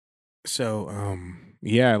 So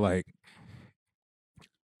like.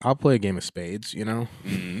 I'll play a game of spades, you know?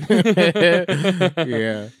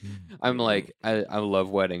 Yeah. I'm like, I love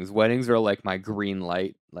weddings. Weddings are like my green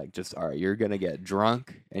light. Like, just, all right, you're going to get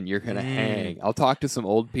drunk and you're going to hang. I'll talk to some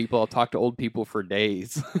old people. I'll talk to old people for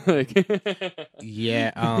days.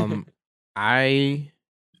 Yeah. I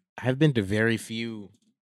have been to very few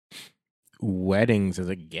weddings as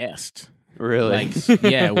a guest. Really? Like,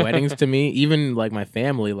 yeah, weddings to me, even like my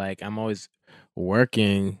family, like I'm always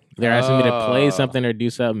working. They're asking me to play something or do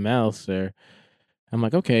something else, or I'm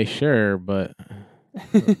like, okay, sure, but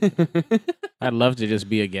I'd love to just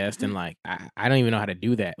be a guest, and like I don't even know how to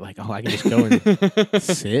do that. Like, I can just go and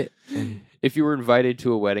sit. If you were invited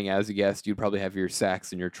to a wedding as a guest, you'd probably have your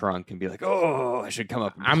sax in your trunk and be like, "Oh, I should come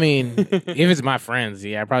up." I mean, if it's my friends,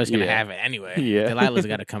 I'm probably just gonna have it anyway. Yeah, Delilah's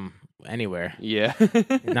got to come anywhere. Yeah,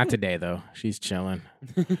 not today though. She's chilling.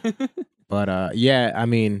 But yeah, I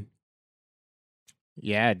mean,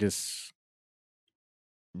 yeah,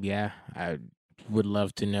 I would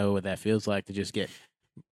love to know what that feels like to just get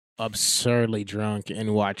absurdly drunk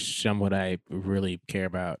and watch someone I really care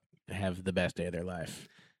about have the best day of their life.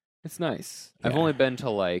 It's nice. Yeah. I've only been to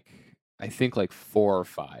like I think like 4 or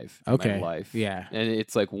 5 in my life. Yeah. And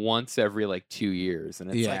it's like once every like 2 years,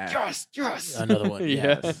 and it's like yes, Another one.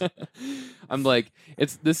 Yes. I'm like,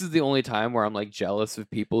 this is the only time where I'm like jealous of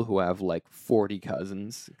people who have like 40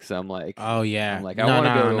 cousins, because I'm like, oh yeah. I'm like, I want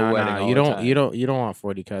to go to a wedding. All You the don't. time. You don't want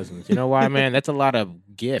 40 cousins. You know why, man? That's a lot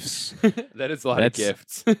of gifts. That is a lot of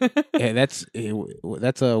gifts. Yeah, that's a what?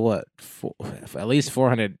 At least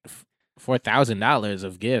 $4,000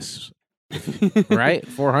 of gifts. Right?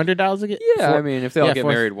 $400 a gift? Yeah, I mean, if they all get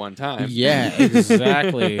married one time. Yeah,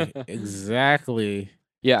 exactly. Exactly.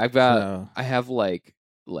 Yeah, I have like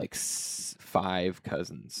 5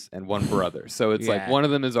 cousins and 1 brother. So it's like one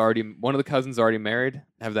of the cousins already married.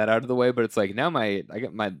 Have that out of the way, but it's like now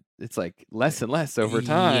it's like less and less over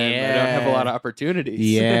time. I don't have a lot of opportunities.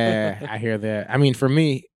 Yeah, I hear that. I mean, for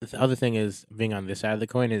me, the other thing is being on this side of the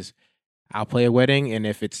coin is I'll play a wedding, and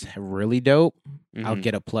if it's really dope, I'll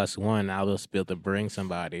get a +1. I'll just be able to bring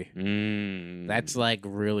somebody. That's like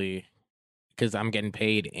really, because I'm getting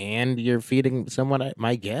paid and you're feeding someone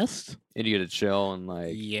my guest, and you get to chill and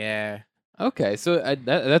like yeah. Okay, so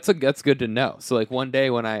that's good to know. So like one day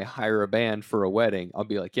when I hire a band for a wedding, I'll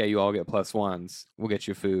be like, yeah, you all get +1s. We'll get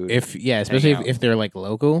you food. Especially if they're like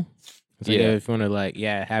local. So if you want to like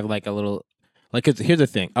have like a little like, 'cause here's the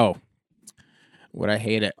thing. Oh. What I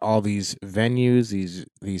hate at all these venues,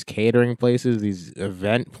 these catering places, these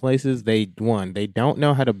event places, they don't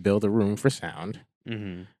know how to build a room for sound.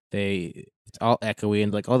 It's all echoey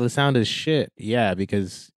and like, oh, the sound is shit. Yeah,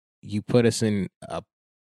 because you put us in a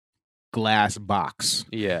glass box.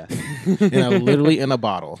 Yeah, literally in a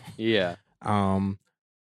bottle. Yeah.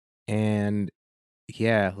 And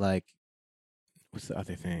yeah, like, what's the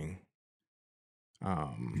other thing?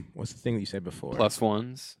 What's the thing that you said before?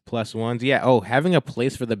 +1s. Yeah. Oh, having a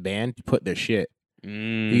place for the band to put their shit.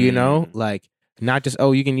 You know, like not just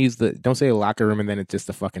you can use don't say a locker room and then it's just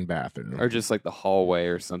the fucking bathroom or just like the hallway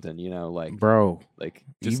or something. You know, like bro, like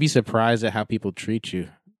you'd be surprised at how people treat you.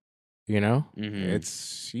 You know,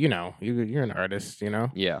 it's you're an artist. You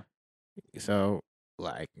know, yeah. So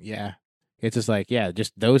like it's just like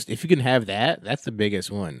just those. If you can have that, that's the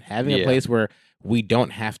biggest one. Having a place where we don't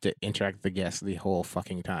have to interact with the guests the whole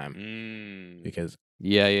fucking time. Because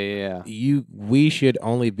we should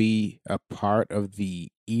only be a part of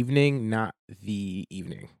the evening, not the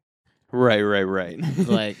evening. Right.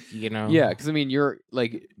 Like, Yeah, because I mean, you're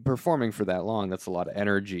like performing for that long. That's a lot of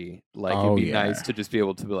energy. Like, it'd be nice to just be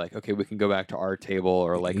able to be like, okay, we can go back to our table,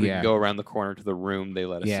 or like we can go around the corner to the room they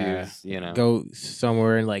let us use. You know, go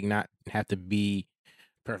somewhere and like not have to be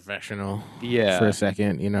professional. For a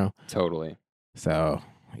second. You know, totally. So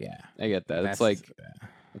I get that. It's like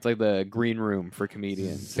the green room for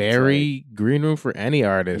comedians. Very green room for any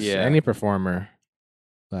artist, any performer.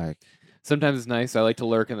 Like. Sometimes it's nice. I like to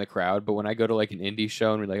lurk in the crowd, but when I go to like an indie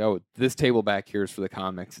show and we're like, oh, this table back here is for the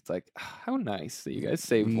comics, it's like, how nice that you guys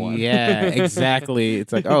saved one. Yeah, exactly.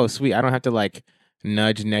 It's like, oh, sweet. I don't have to like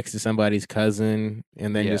nudge next to somebody's cousin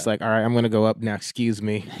and then just like, all right, I'm going to go up now. Excuse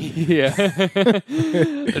me. Yeah.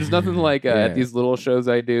 There's nothing like at these little shows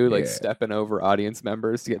I do, like stepping over audience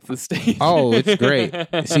members to get to the stage. Oh, it's great.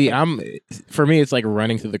 See, for me, it's like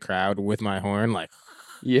running through the crowd with my horn, like,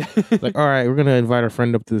 like, all right, we're gonna invite our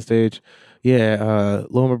friend up to the stage. Yeah,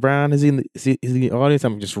 Loma Brown, is he in the audience?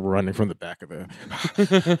 I'm just running from the back of the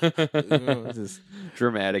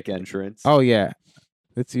dramatic entrance. Oh yeah,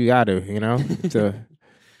 you gotta,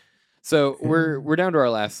 So we're down to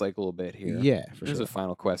our last like little bit here. Yeah, Here's a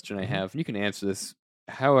final question I have. You can answer this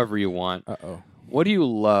however you want. Uh-oh. What do you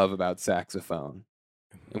love about saxophone?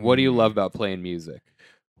 And what do you love about playing music?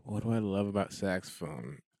 What do I love about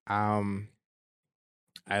saxophone?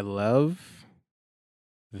 I love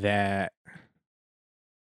that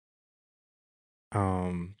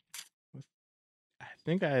I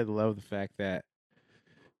think I love the fact that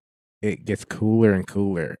it gets cooler and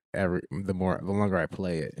cooler the longer I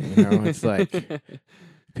play it. You know, it's like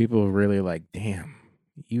people really like, damn,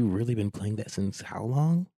 you really been playing that since how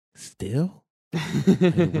long? Still?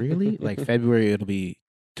 Like, really? Like February it'll be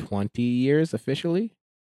 20 years officially.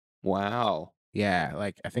 Wow. Yeah,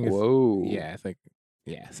 like I think it's it's like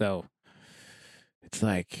so it's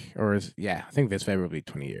like I think this February will be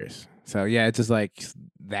 20 years. So yeah, it's just like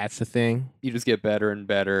that's the thing. You just get better and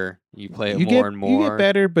better. You play it more and more. You get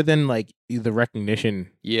better, but then like the recognition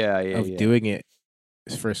of doing it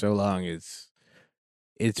for so long it's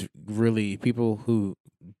really people who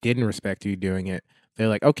didn't respect you doing it, they're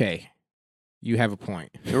like, okay, you have a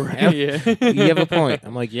point. Right, yeah. You have a point.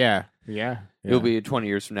 I'm like, yeah. You'll be 20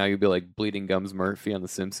 years from now. You'll be like Bleeding Gums Murphy on The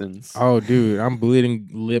Simpsons. Oh, dude, I'm bleeding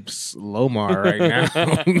lips Lomar right now.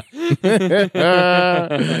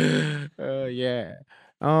 Yeah.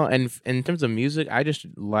 Oh, and in terms of music, I just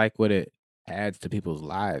like what it adds to people's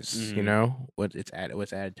lives. You know, what's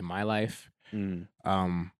added to my life. And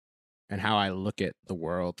how I look at the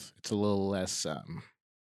world. It's a little less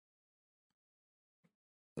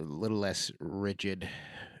rigid,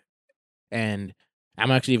 and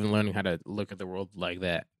I'm actually even learning how to look at the world like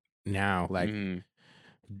that now, like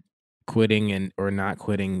quitting or not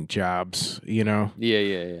quitting jobs, you know?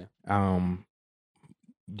 Yeah.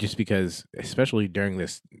 Just because, especially during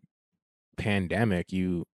this pandemic,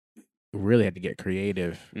 you really had to get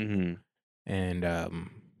creative. And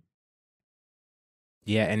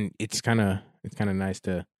yeah, and it's kind of nice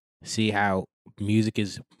to see how music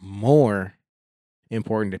is more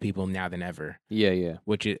important to people now than ever. Yeah.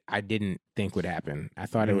 Which I didn't think would happen. I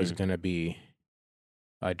thought it was going to be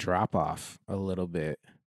a drop off a little bit,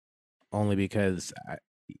 only because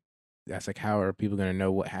that's like, how are people going to know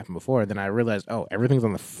what happened before? Then I realized, everything's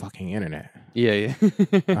on the fucking internet. Yeah.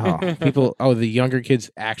 The younger kids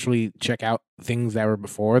actually check out things that were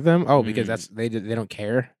before them. Because they don't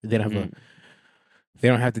care. They don't have they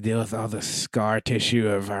don't have to deal with all the scar tissue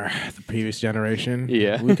of the previous generation.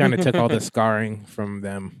 Yeah. We kind of took all the scarring from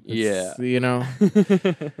them. Yeah. You know,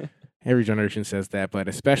 every generation says that, but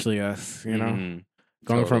especially us, you know,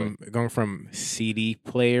 going from CD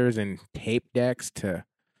players and tape decks to,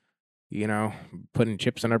 you know, putting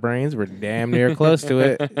chips in our brains. We're damn near close to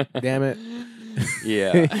it. Damn it.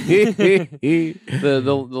 Yeah.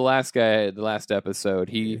 the last episode,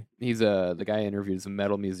 he's the guy I interviewed is a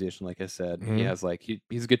metal musician, like I said. He has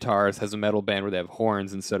he's a guitarist, has a metal band where they have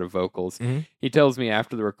horns instead of vocals. He tells me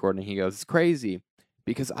after the recording, he goes, it's crazy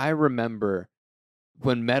because I remember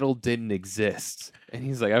when metal didn't exist. And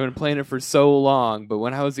he's like, I've been playing it for so long, but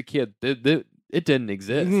when I was a kid, it didn't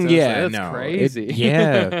exist. Yeah, that's crazy.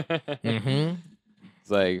 It's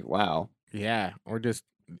like, wow. Yeah, or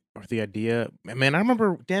the idea, man. I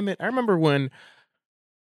remember when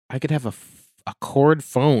I could have a cord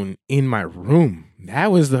phone in my room.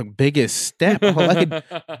 That was the biggest step. I could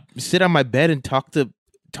sit on my bed and talk to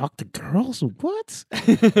girls. What?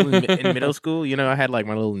 In middle school, you know, I had like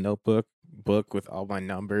my little notebook book with all my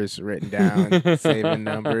numbers written down, saving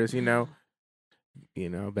numbers. You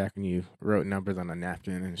know, back when you wrote numbers on a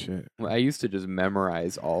napkin and shit. Well, I used to just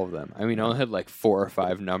memorize all of them. I mean, I only had like 4 or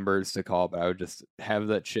 5 numbers to call, but I would just have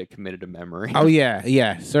that shit committed to memory. Oh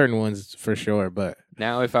yeah, certain ones for sure. But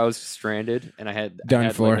now, if I was stranded and I had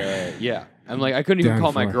for, I'm like, I couldn't even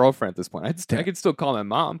call my girlfriend at this point. I could still call my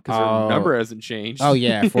mom because her number hasn't changed. Oh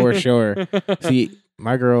yeah, for sure. See,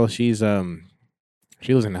 my girl, she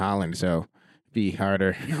lives in Holland, so be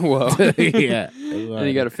harder. Whoa. Yeah. And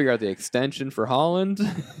you got to figure out the extension for Holland.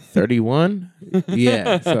 31?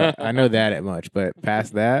 Yeah. So I know that much, but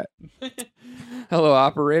past that. Hello,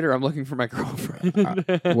 operator. I'm looking for my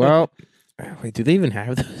girlfriend. Well, wait, do they even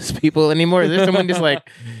have those people anymore? Is there someone just like,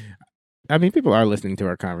 I mean, people are listening to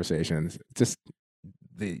our conversations. Just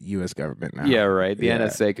the U.S. government now. Yeah, right. The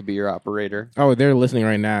NSA could be your operator. Oh, they're listening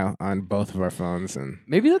right now on both of our phones, and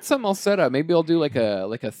maybe that's something I'll set up. Maybe I'll do like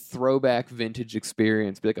a throwback vintage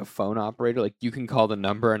experience, be like a phone operator. Like you can call the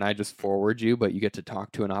number and I just forward you, but you get to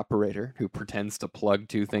talk to an operator who pretends to plug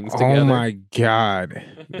 2 things together. Oh my god,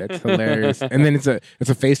 that's hilarious! And then it's a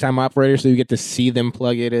FaceTime operator, so you get to see them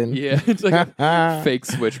plug it in. Yeah, it's like a fake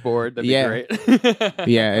switchboard. That'd be great.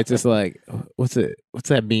 Yeah, it's just like what's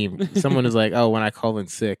that meme? Someone is like, oh, when I call in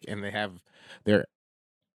sick, and they have their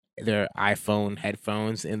iPhone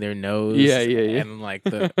headphones in their nose. Yeah. And like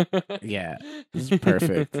it's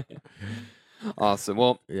perfect. Awesome.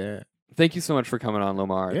 Well, yeah. Thank you so much for coming on,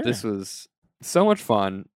 Lomar. Yeah. This was so much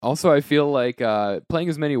fun. Also, I feel like playing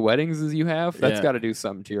as many weddings as you have, that's got to do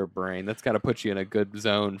something to your brain. That's got to put you in a good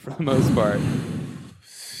zone for the most part.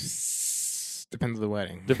 Depends on the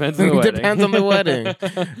wedding. Depends on the wedding. Depends on the wedding.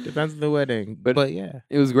 Depends on the wedding. But yeah.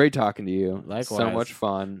 It was great talking to you. Likewise. So much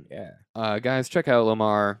fun. Yeah. Guys, check out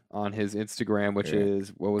Lomar on his Instagram, which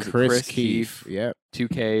is, what was it? Chris Keefe. Yep.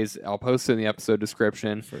 2Ks. I'll post it in the episode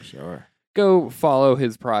description. For sure. Go follow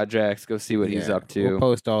his projects. Go see what he's up to. We'll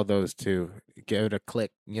post all those too. Give it a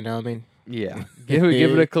click. You know what I mean? Yeah. Give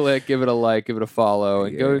it a click. Give it a like. Give it a follow.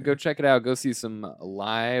 And go check it out. Go see some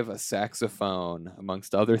live saxophone,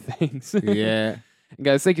 amongst other things. Yeah. And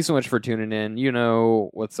guys, thank you so much for tuning in. You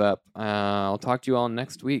know what's up. I'll talk to you all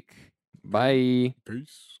next week. Bye.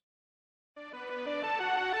 Peace.